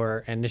 If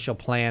your initial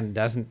plan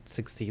doesn't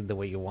succeed the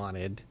way you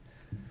wanted,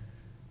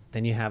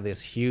 then you have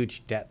this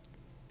huge debt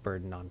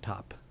burden on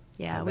top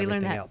Yeah, of we learned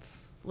everything that.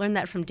 else. Learned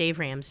that from Dave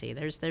Ramsey.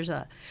 There's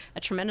a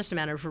tremendous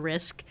amount of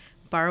risk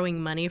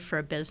borrowing money for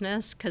a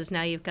business, because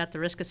now you've got the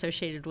risk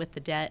associated with the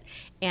debt,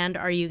 and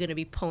are you going to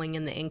be pulling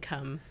in the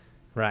income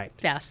Right.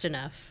 fast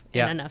enough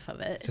Yeah. and enough of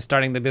it? So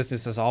starting the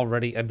business is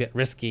already a bit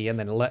risky, and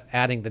then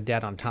adding the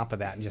debt on top of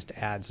that just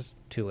adds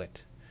to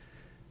it.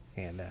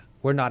 And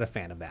we're not a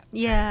fan of that.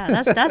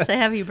 Yeah, that's a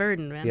heavy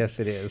burden, man. Yes,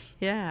 it is.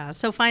 Yeah,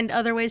 so find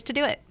other ways to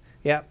do it.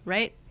 Yep.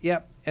 Right?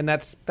 Yep. And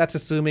that's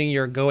assuming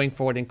you're going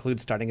for it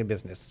includes starting a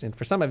business. And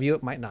for some of you,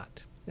 it might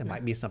not. It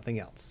might be something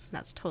else.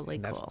 That's totally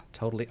And cool. That's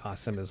totally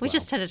awesome as We well.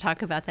 just had to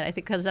talk about that, I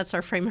think, because that's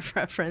our frame of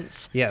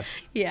reference.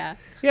 Yes. Yeah.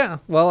 Yeah.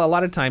 Well, a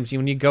lot of times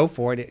when you go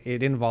for it,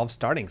 it involves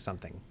starting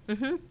something.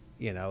 Mm-hmm.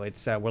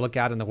 It's we'll look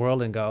out in the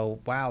world and go,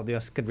 wow,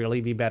 this could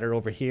really be better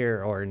over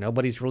here, or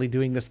nobody's really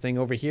doing this thing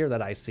over here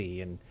that I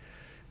see. And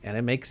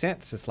it makes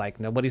sense. It's like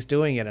nobody's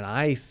doing it, and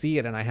I see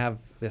it, and I have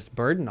this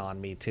burden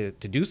on me to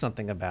do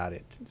something about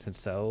it. And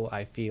so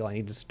I feel I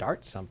need to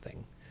start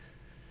something.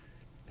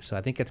 So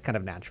I think it's kind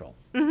of natural.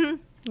 Mm-hmm.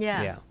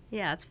 Yeah. Yeah.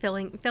 Yeah, it's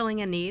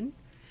filling a need.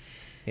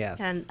 Yes.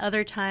 And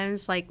other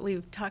times, like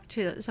we've talked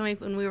to somebody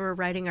when we were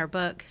writing our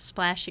book,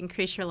 Splash,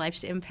 Increase Your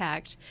Life's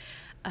Impact,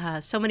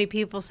 so many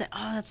people say,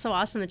 oh, that's so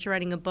awesome that you're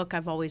writing a book.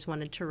 I've always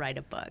wanted to write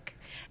a book.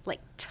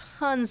 Like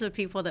tons of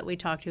people that we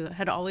talked to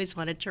had always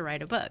wanted to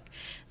write a book.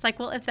 It's like,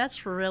 well, if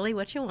that's really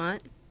what you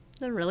want,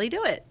 then really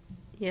do it.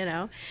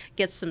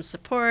 get some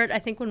support. I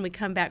think when we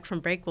come back from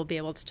break, we'll be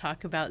able to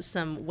talk about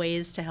some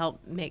ways to help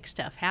make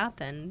stuff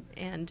happen.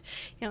 And,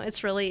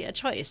 it's really a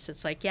choice.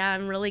 It's like, yeah,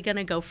 I'm really going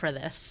to go for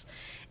this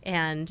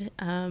and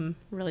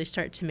really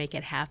start to make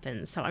it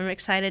happen. So I'm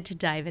excited to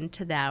dive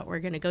into that. We're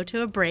going to go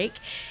to a break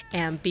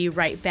and be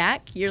right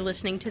back. You're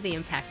listening to the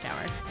Impact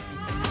Hour.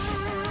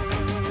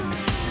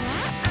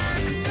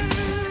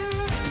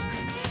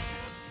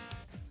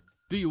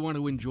 Do you want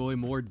to enjoy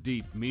more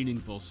deep,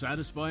 meaningful,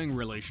 satisfying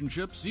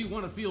relationships? Do you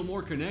want to feel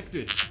more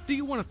connected? Do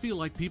you want to feel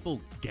like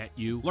people get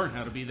you? Learn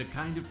how to be the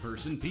kind of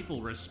person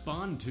people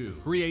respond to.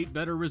 Create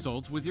better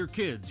results with your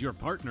kids, your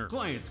partner,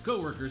 clients,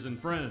 coworkers, and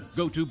friends.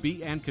 Go to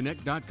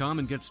beandconnect.com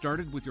and get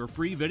started with your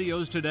free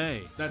videos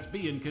today. That's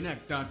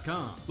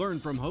beandconnect.com. Learn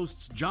from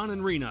hosts John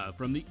and Rena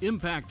from the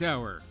Impact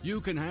Hour.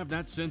 You can have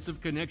that sense of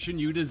connection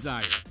you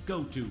desire.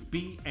 Go to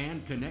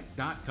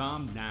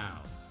beandconnect.com now.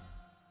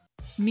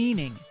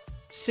 Meaning,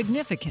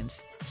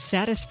 significance,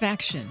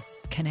 satisfaction,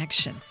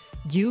 connection.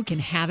 You can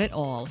have it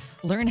all.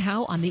 Learn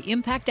how on the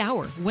Impact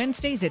Hour,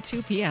 Wednesdays at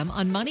 2 p.m.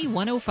 on Money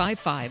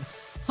 105.5.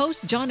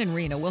 Host John and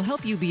Rena will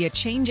help you be a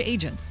change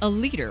agent, a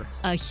leader,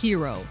 a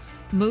hero.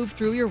 Move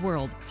through your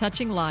world,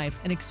 touching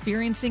lives and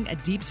experiencing a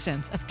deep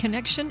sense of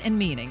connection and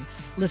meaning.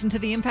 Listen to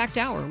the Impact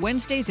Hour,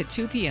 Wednesdays at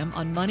 2 p.m.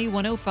 on Money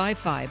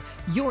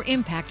 105.5. Your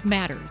impact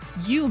matters.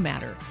 You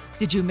matter.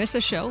 Did you miss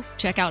a show?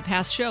 Check out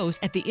past shows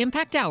at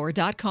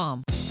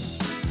theimpacthour.com.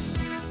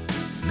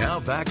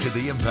 Now back to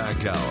the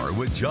Impact Hour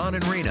with John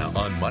and Rena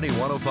on Money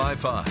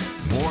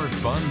 105.5. More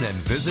fun than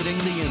visiting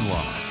the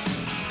in-laws.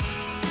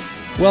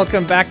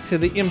 Welcome back to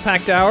the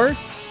Impact Hour.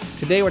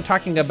 Today we're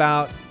talking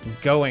about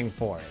going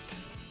for it.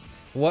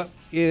 What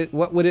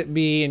would it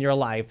be in your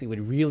life that you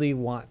would really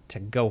want to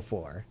go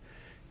for?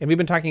 And we've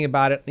been talking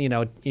about it,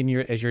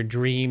 as your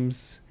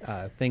dreams,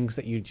 things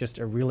that you just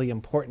are really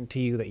important to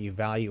you, that you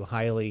value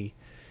highly.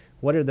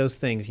 What are those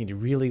things you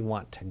really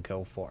want to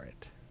go for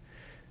it?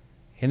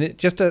 And it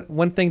just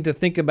one thing to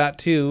think about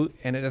too,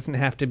 and it doesn't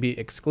have to be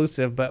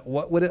exclusive, but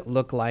what would it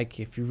look like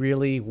if you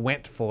really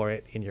went for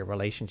it in your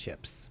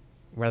relationships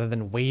rather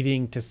than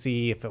waiting to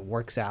see if it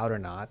works out or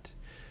not?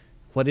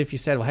 What if you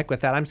said, well, heck with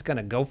that, I'm just going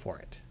to go for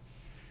it?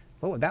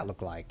 What would that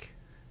look like?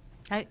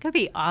 It could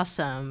be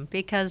awesome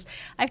because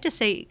I have to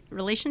say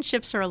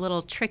relationships are a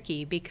little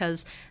tricky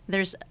because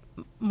there's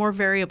more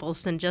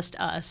variables than just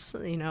us,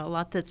 a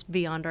lot that's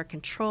beyond our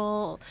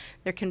control.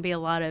 There can be a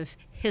lot of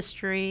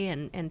history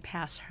and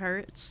past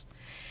hurts.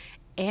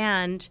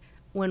 And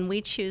when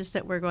we choose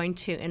that we're going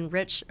to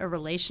enrich a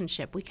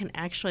relationship, we can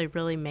actually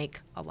really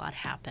make a lot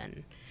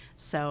happen.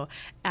 So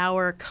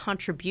our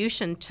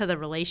contribution to the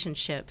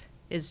relationship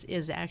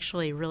is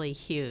actually really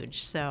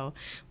huge. So I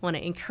want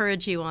to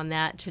encourage you on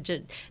that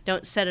to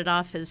don't set it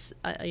off as,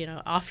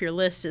 off your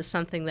list as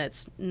something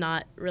that's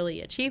not really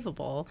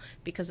achievable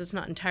because it's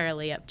not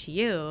entirely up to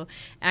you.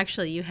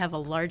 Actually, you have a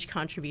large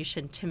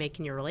contribution to make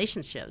in your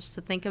relationships. So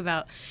think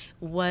about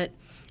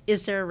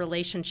is there a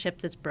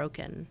relationship that's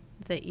broken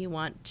that you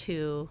want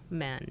to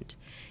mend?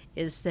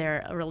 Is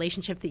there a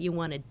relationship that you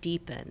want to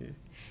deepen?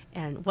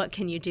 And what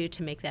can you do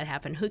to make that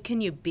happen? Who can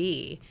you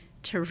be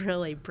to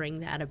really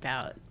bring that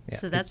about? Yeah.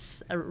 So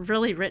that's a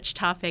really rich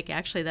topic.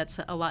 Actually, that's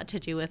a lot to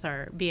do with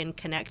our Be and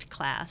Connect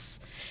class.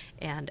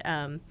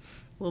 And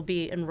we'll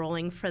be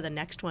enrolling for the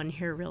next one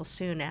here real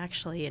soon,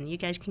 actually. And you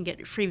guys can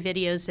get free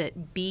videos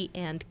at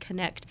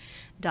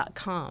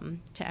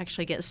beandconnect.com to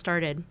actually get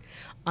started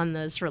on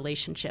those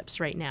relationships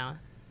right now.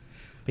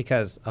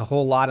 Because a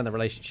whole lot in the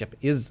relationship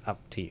is up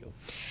to you.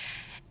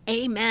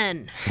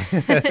 Amen.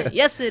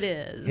 Yes, it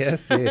is.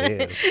 Yes,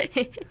 it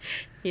is.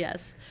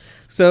 Yes.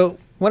 So I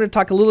want to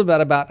talk a little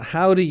bit about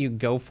how do you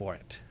go for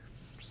it.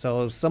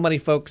 So many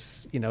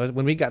folks,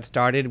 when we got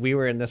started, we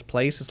were in this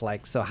place. It's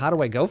like, so how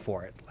do I go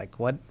for it? Like,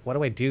 what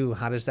do I do?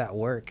 How does that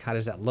work? How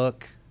does that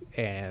look?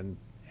 And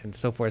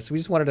so forth. So we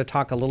just wanted to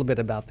talk a little bit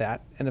about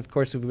that. And of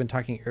course, we've been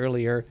talking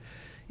earlier,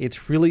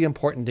 it's really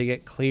important to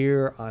get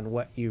clear on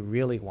what you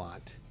really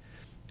want.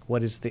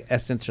 What is the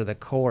essence or the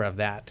core of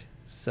that,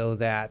 so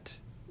that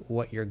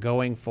what you're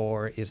going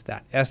for is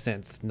that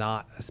essence,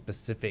 not a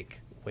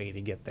specific way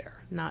to get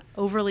there. Not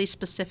overly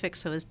specific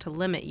so as to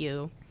limit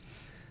you.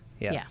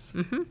 Yes.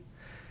 Yeah. Mm-hmm.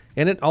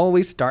 And it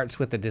always starts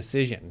with a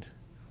decision.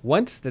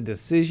 Once the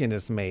decision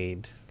is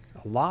made,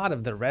 a lot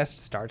of the rest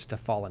starts to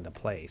fall into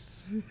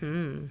place.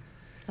 Mm-hmm.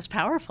 That's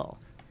powerful.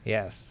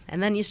 Yes.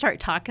 And then you start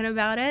talking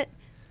about it,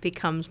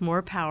 becomes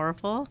more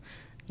powerful.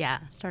 Yeah,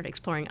 start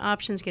exploring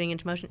options, getting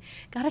into motion.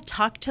 Got to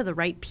talk to the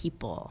right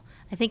people.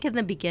 I think in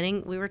the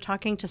beginning, we were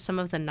talking to some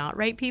of the not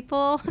right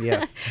people.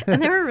 Yes.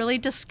 And they were really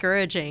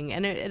discouraging.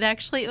 And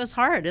it was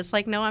hard. It's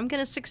like, no, I'm going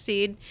to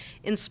succeed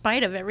in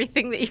spite of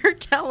everything that you're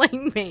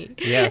telling me.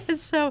 Yes. And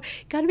so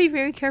got to be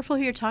very careful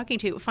who you're talking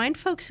to. Find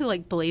folks who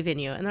believe in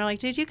you. And they're like,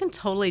 dude, you can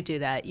totally do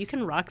that. You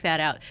can rock that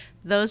out.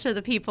 Those are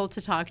the people to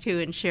talk to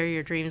and share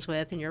your dreams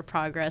with and your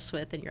progress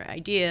with and your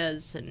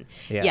ideas. And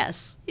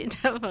yes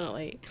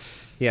definitely.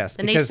 Yes.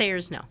 The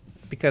naysayers, no.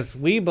 Because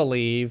we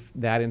believe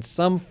that in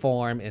some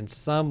form, in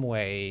some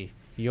way,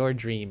 your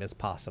dream is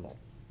possible.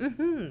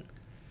 Mm-hmm.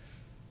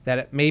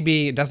 that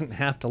it doesn't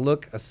have to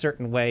look a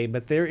certain way,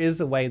 but there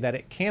is a way that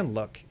it can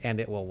look and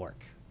it will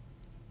work.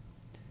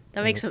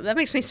 That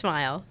makes me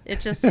smile. It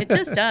just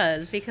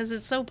does, because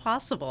it's so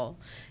possible.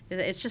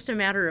 It's just a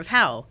matter of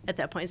how at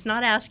that point. It's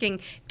not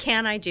asking,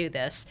 can I do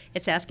this?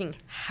 It's asking,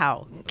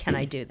 how can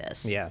I do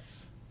this?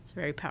 Yes. It's a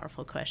very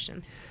powerful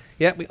question.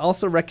 Yeah, we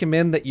also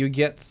recommend that you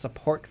get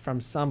support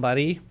from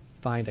somebody.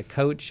 Find a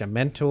coach, a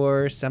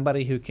mentor,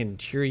 somebody who can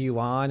cheer you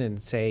on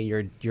and say,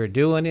 you're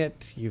doing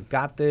it, you've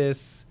got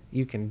this,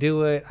 you can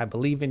do it, I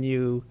believe in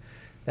you.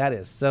 That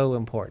is so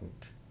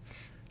important.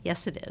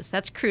 Yes, it is.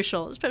 That's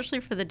crucial, especially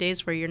for the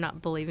days where you're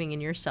not believing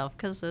in yourself,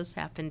 because those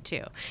happen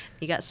too.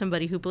 You got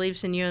somebody who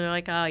believes in you, and they're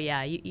like, oh,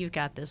 yeah, you've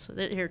got this.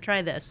 Here,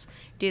 try this.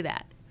 Do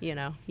that.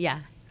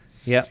 Yeah.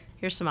 Yep.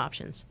 Here's some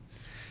options.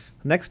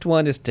 Next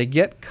one is to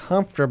get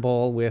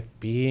comfortable with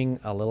being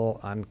a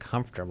little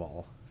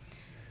uncomfortable.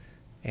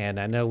 And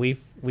I know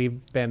we've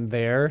been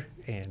there,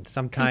 and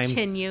sometimes...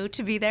 Continue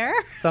to be there?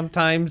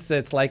 Sometimes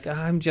it's like,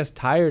 I'm just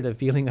tired of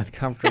feeling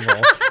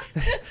uncomfortable.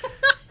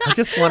 I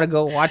just want to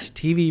go watch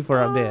TV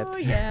for a bit. Oh,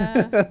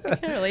 yeah. I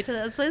can relate to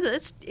that. So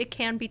it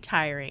can be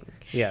tiring.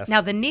 Yes.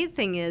 Now, the neat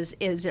thing is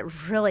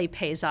it really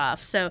pays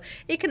off. So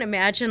you can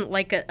imagine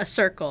like a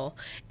circle,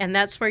 and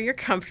that's where you're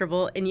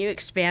comfortable, and you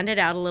expand it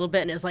out a little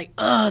bit, and it's like,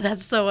 oh,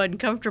 that's so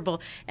uncomfortable.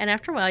 And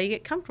after a while, you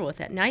get comfortable with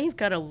that. Now you've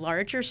got a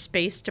larger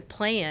space to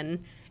play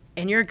in,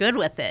 and you're good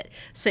with it.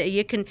 So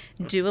you can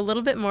do a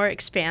little bit more,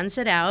 expands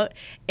it out,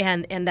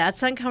 and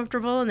that's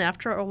uncomfortable, and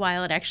after a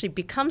while it actually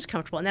becomes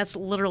comfortable, and that's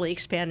literally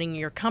expanding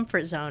your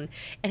comfort zone,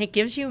 and it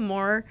gives you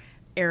more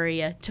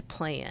area to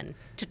play in,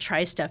 to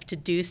try stuff, to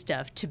do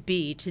stuff, to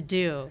be, to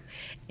do.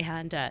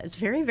 And it's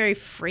very, very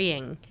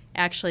freeing,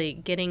 actually,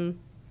 getting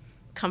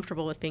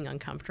comfortable with being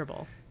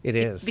uncomfortable. It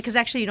is. Because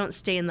actually you don't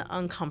stay in the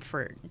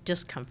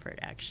discomfort,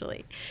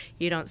 actually.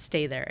 You don't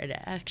stay there. It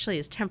actually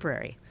is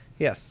temporary.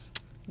 Yes.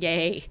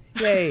 Yay.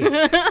 Yay.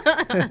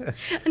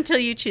 Until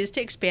you choose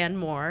to expand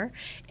more.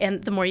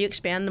 And the more you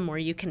expand, the more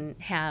you can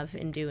have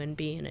and do and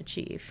be and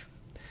achieve.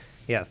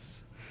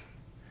 Yes.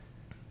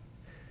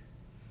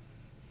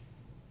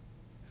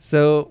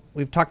 So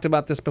we've talked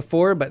about this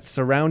before, but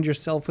surround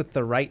yourself with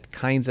the right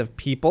kinds of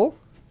people.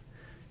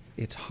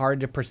 It's hard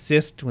to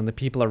persist when the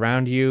people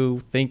around you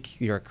think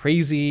you're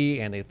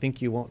crazy and they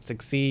think you won't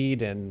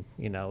succeed. And,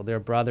 their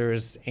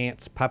brother's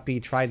aunt's puppy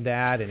tried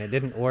that and it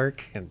didn't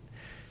work. And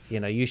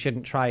you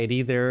shouldn't try it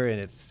either,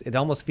 and it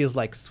almost feels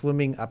like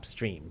swimming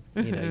upstream.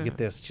 Mm-hmm. You get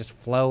this just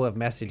flow of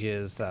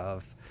messages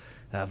of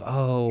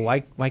oh,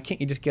 why can't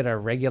you just get a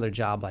regular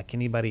job like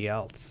anybody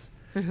else?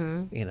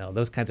 Mm-hmm.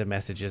 Those kinds of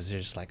messages are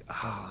just like,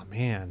 oh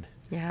man.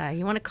 Yeah,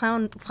 you want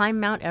to climb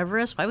Mount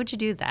Everest? Why would you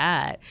do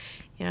that?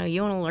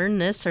 You want to learn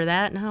this or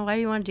that? No, why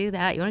do you want to do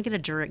that? You want to get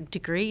a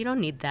degree? You don't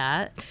need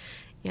that.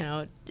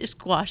 Just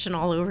squashing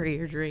all over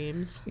your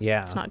dreams.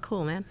 Yeah, it's not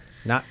cool, man.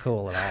 Not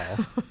cool at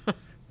all.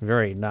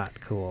 Very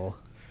not cool.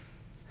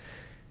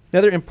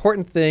 Another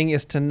important thing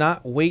is to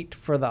not wait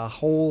for the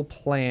whole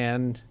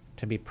plan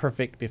to be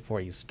perfect before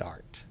you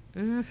start.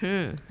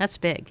 Mm-hmm. That's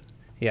big.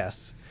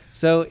 Yes.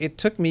 So it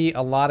took me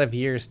a lot of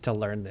years to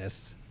learn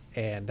this.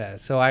 And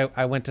so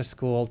I went to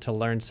school to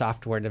learn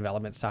software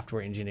development,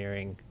 software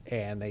engineering.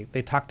 And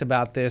they talked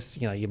about this,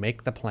 you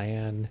make the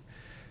plan,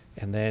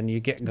 and then you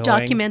get going.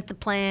 Document the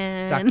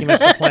plan,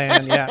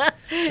 yeah.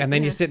 And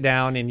then you sit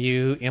down and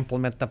you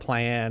implement the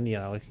plan,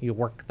 you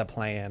work the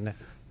plan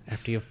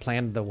after you've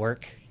planned the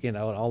work, and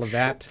all of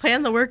that.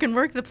 Plan the work and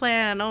work the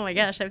plan. Oh my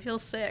gosh, I feel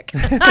sick.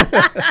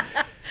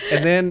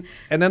 And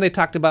then they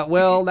talked about,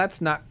 well,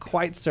 that's not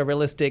quite so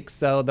realistic,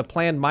 so the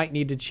plan might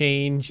need to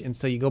change, and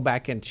so you go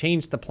back and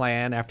change the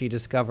plan after you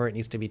discover it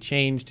needs to be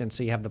changed, and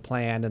so you have the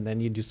plan, and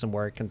then you do some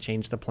work and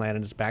change the plan,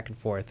 and it's back and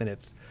forth, and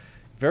it's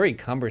very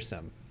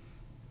cumbersome.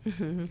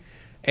 Mm-hmm.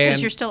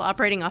 Because you're still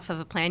operating off of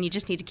a plan, you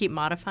just need to keep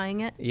modifying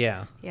it?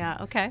 Yeah. Yeah,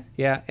 okay.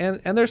 Yeah,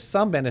 and there's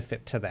some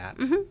benefit to that.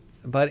 Mm-hmm.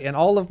 But in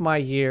all of my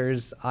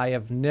years, I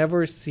have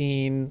never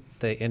seen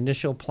the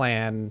initial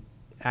plan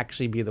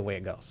actually be the way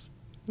it goes.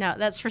 Now,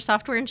 that's for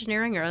software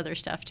engineering or other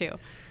stuff too?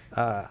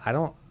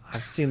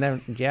 I've seen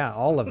them,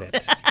 all of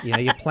it.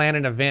 You plan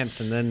an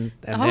event and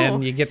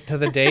then you get to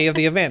the day of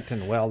the event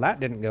and, well, that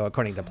didn't go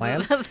according to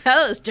plan.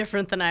 That was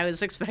different than I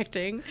was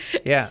expecting.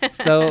 Yeah,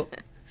 so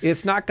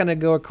it's not going to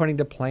go according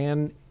to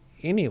plan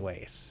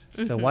anyways.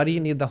 So why do you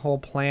need the whole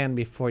plan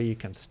before you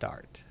can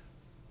start?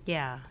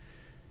 Yeah.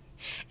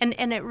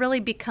 And it really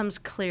becomes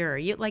clearer.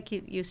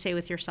 You say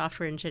with your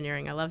software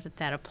engineering, I love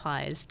that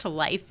applies to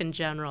life in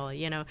general.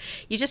 You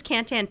just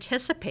can't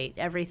anticipate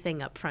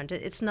everything up front.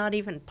 It's not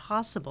even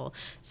possible.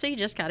 So you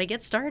just got to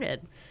get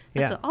started.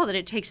 That's all that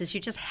it takes is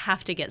you just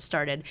have to get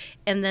started.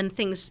 And then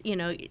things,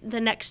 the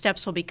next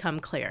steps will become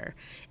clear.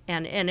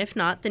 And if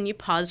not, then you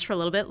pause for a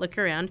little bit, look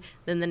around,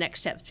 then the next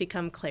steps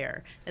become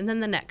clear. And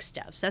then the next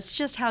steps. That's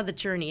just how the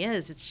journey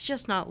is. It's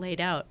just not laid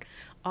out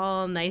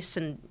all nice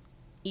and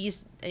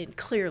easy and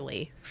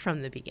clearly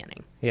from the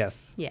beginning.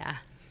 Yes. Yeah.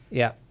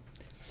 Yeah.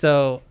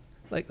 So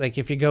like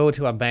if you go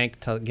to a bank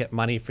to get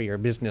money for your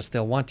business,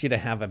 they'll want you to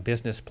have a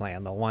business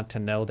plan. They'll want to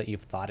know that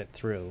you've thought it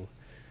through.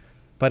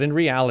 But in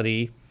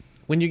reality,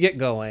 when you get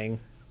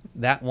going,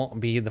 that won't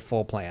be the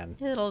full plan.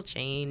 It'll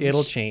change.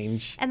 It'll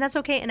change. And that's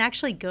okay, and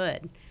actually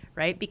good,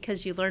 right?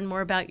 Because you learn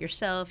more about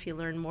yourself, you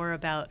learn more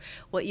about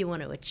what you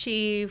want to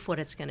achieve, what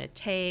it's going to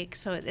take.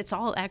 So it's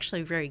all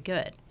actually very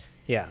good.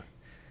 Yeah.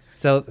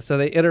 So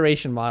the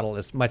iteration model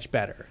is much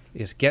better.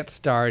 Just get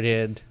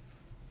started,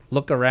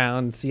 look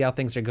around, see how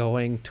things are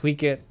going,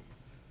 tweak it,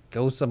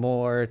 go some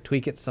more,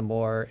 tweak it some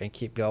more, and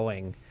keep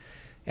going.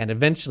 And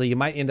eventually you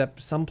might end up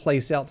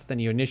someplace else than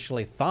you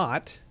initially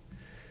thought,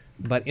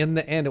 but in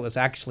the end it was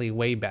actually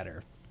way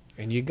better.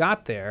 And you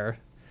got there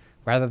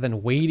rather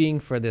than waiting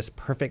for this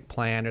perfect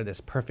plan or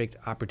this perfect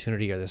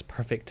opportunity or this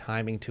perfect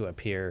timing to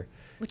appear.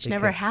 Which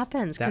never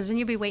happens, because then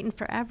you'll be waiting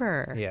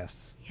forever.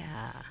 Yes.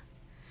 Yeah.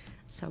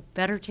 So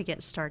better to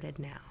get started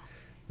now.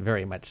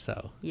 Very much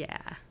so.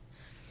 Yeah.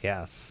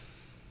 Yes.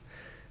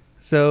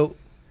 So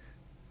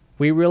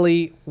we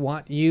really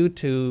want you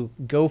to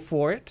go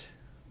for it.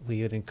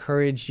 We would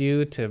encourage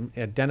you to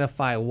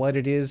identify what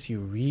it is you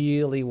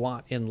really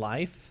want in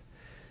life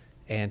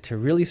and to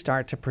really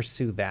start to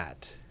pursue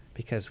that,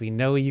 because we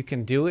know you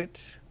can do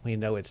it. We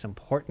know it's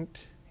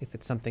important. If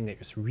it's something that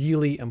is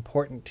really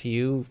important to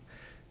you,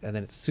 and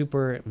then it's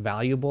super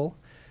valuable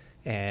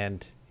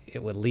and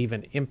it would leave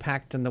an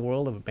impact in the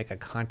world, it would make a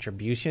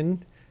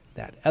contribution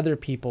that other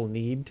people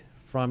need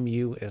from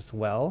you as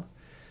well.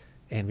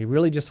 And we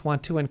really just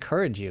want to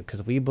encourage you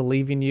because we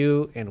believe in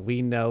you and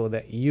we know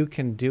that you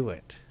can do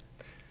it.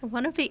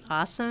 Wouldn't it be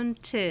awesome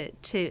to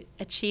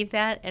achieve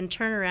that and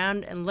turn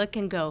around and look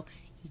and go,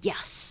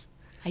 yes,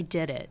 I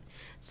did it.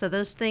 So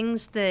those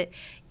things that,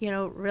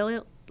 really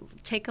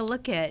take a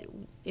look at,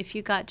 if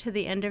you got to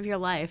the end of your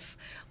life,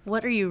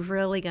 what are you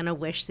really going to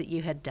wish that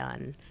you had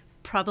done?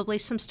 Probably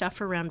some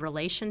stuff around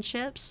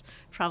relationships,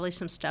 probably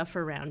some stuff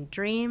around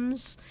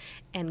dreams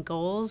and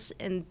goals,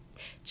 and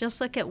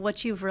just look at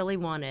what you've really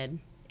wanted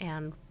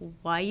and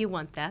why you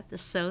want that,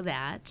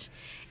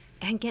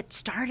 and get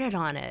started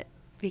on it,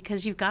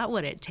 because you've got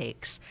what it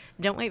takes.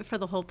 Don't wait for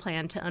the whole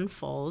plan to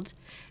unfold,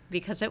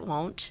 because it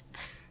won't.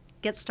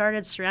 Get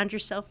started, surround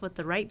yourself with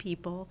the right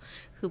people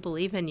who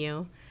believe in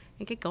you,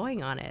 and get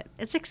going on it.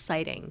 It's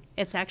exciting.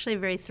 It's actually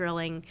very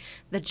thrilling.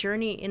 The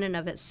journey in and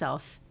of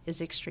itself is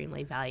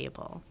extremely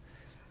valuable.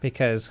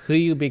 Because who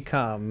you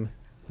become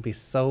will be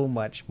so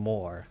much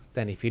more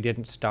than if you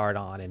didn't start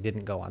on and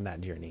didn't go on that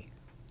journey.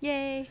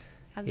 Yay.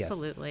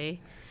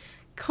 Absolutely. Yes.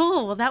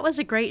 Cool. Well, that was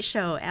a great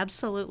show.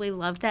 Absolutely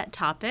loved that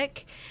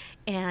topic.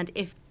 And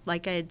if,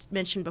 like I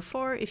mentioned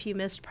before, if you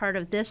missed part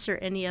of this or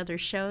any other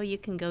show, you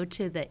can go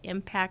to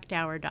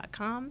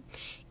theimpacthour.com,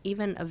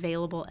 even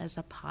available as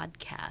a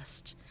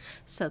podcast.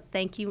 So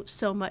thank you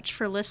so much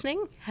for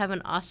listening. Have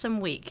an awesome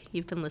week.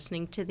 You've been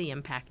listening to The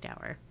Impact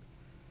Hour.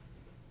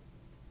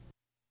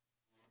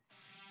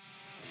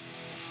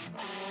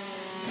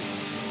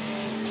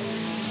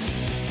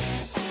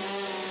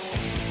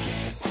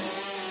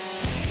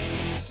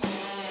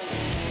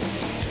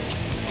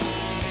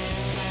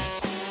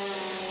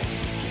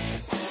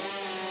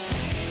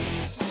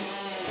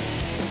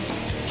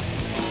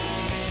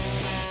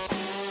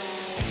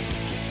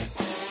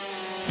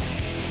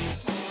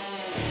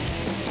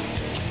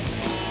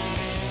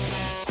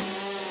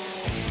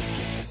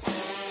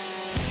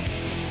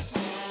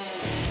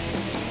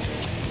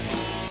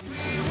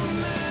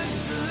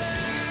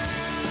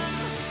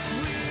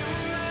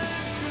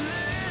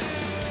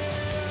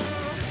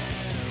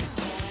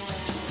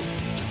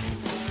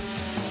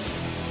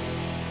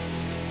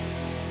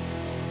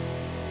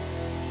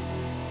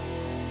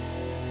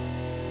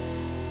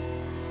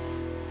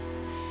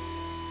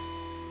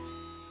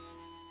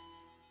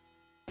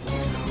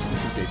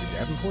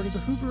 Of the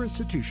Hoover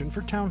Institution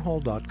for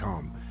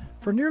Townhall.com.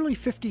 For nearly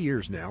 50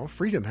 years now,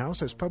 Freedom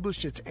House has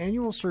published its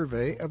annual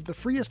survey of the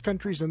freest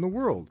countries in the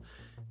world.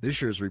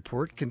 This year's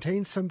report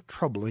contains some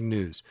troubling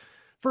news.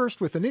 First,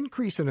 with an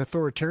increase in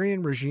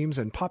authoritarian regimes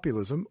and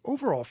populism,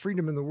 overall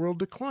freedom in the world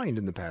declined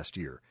in the past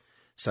year.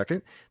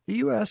 Second, the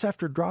U.S.,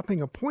 after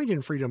dropping a point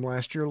in freedom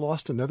last year,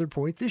 lost another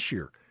point this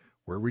year.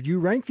 Where would you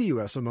rank the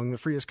U.S. among the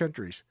freest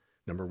countries?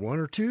 Number 1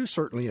 or 2?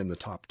 Certainly in the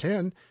top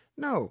 10?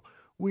 No,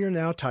 we are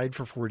now tied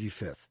for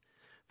 45th.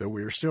 Though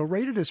we are still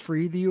rated as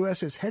free, the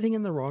U.S. is heading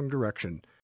in the wrong direction.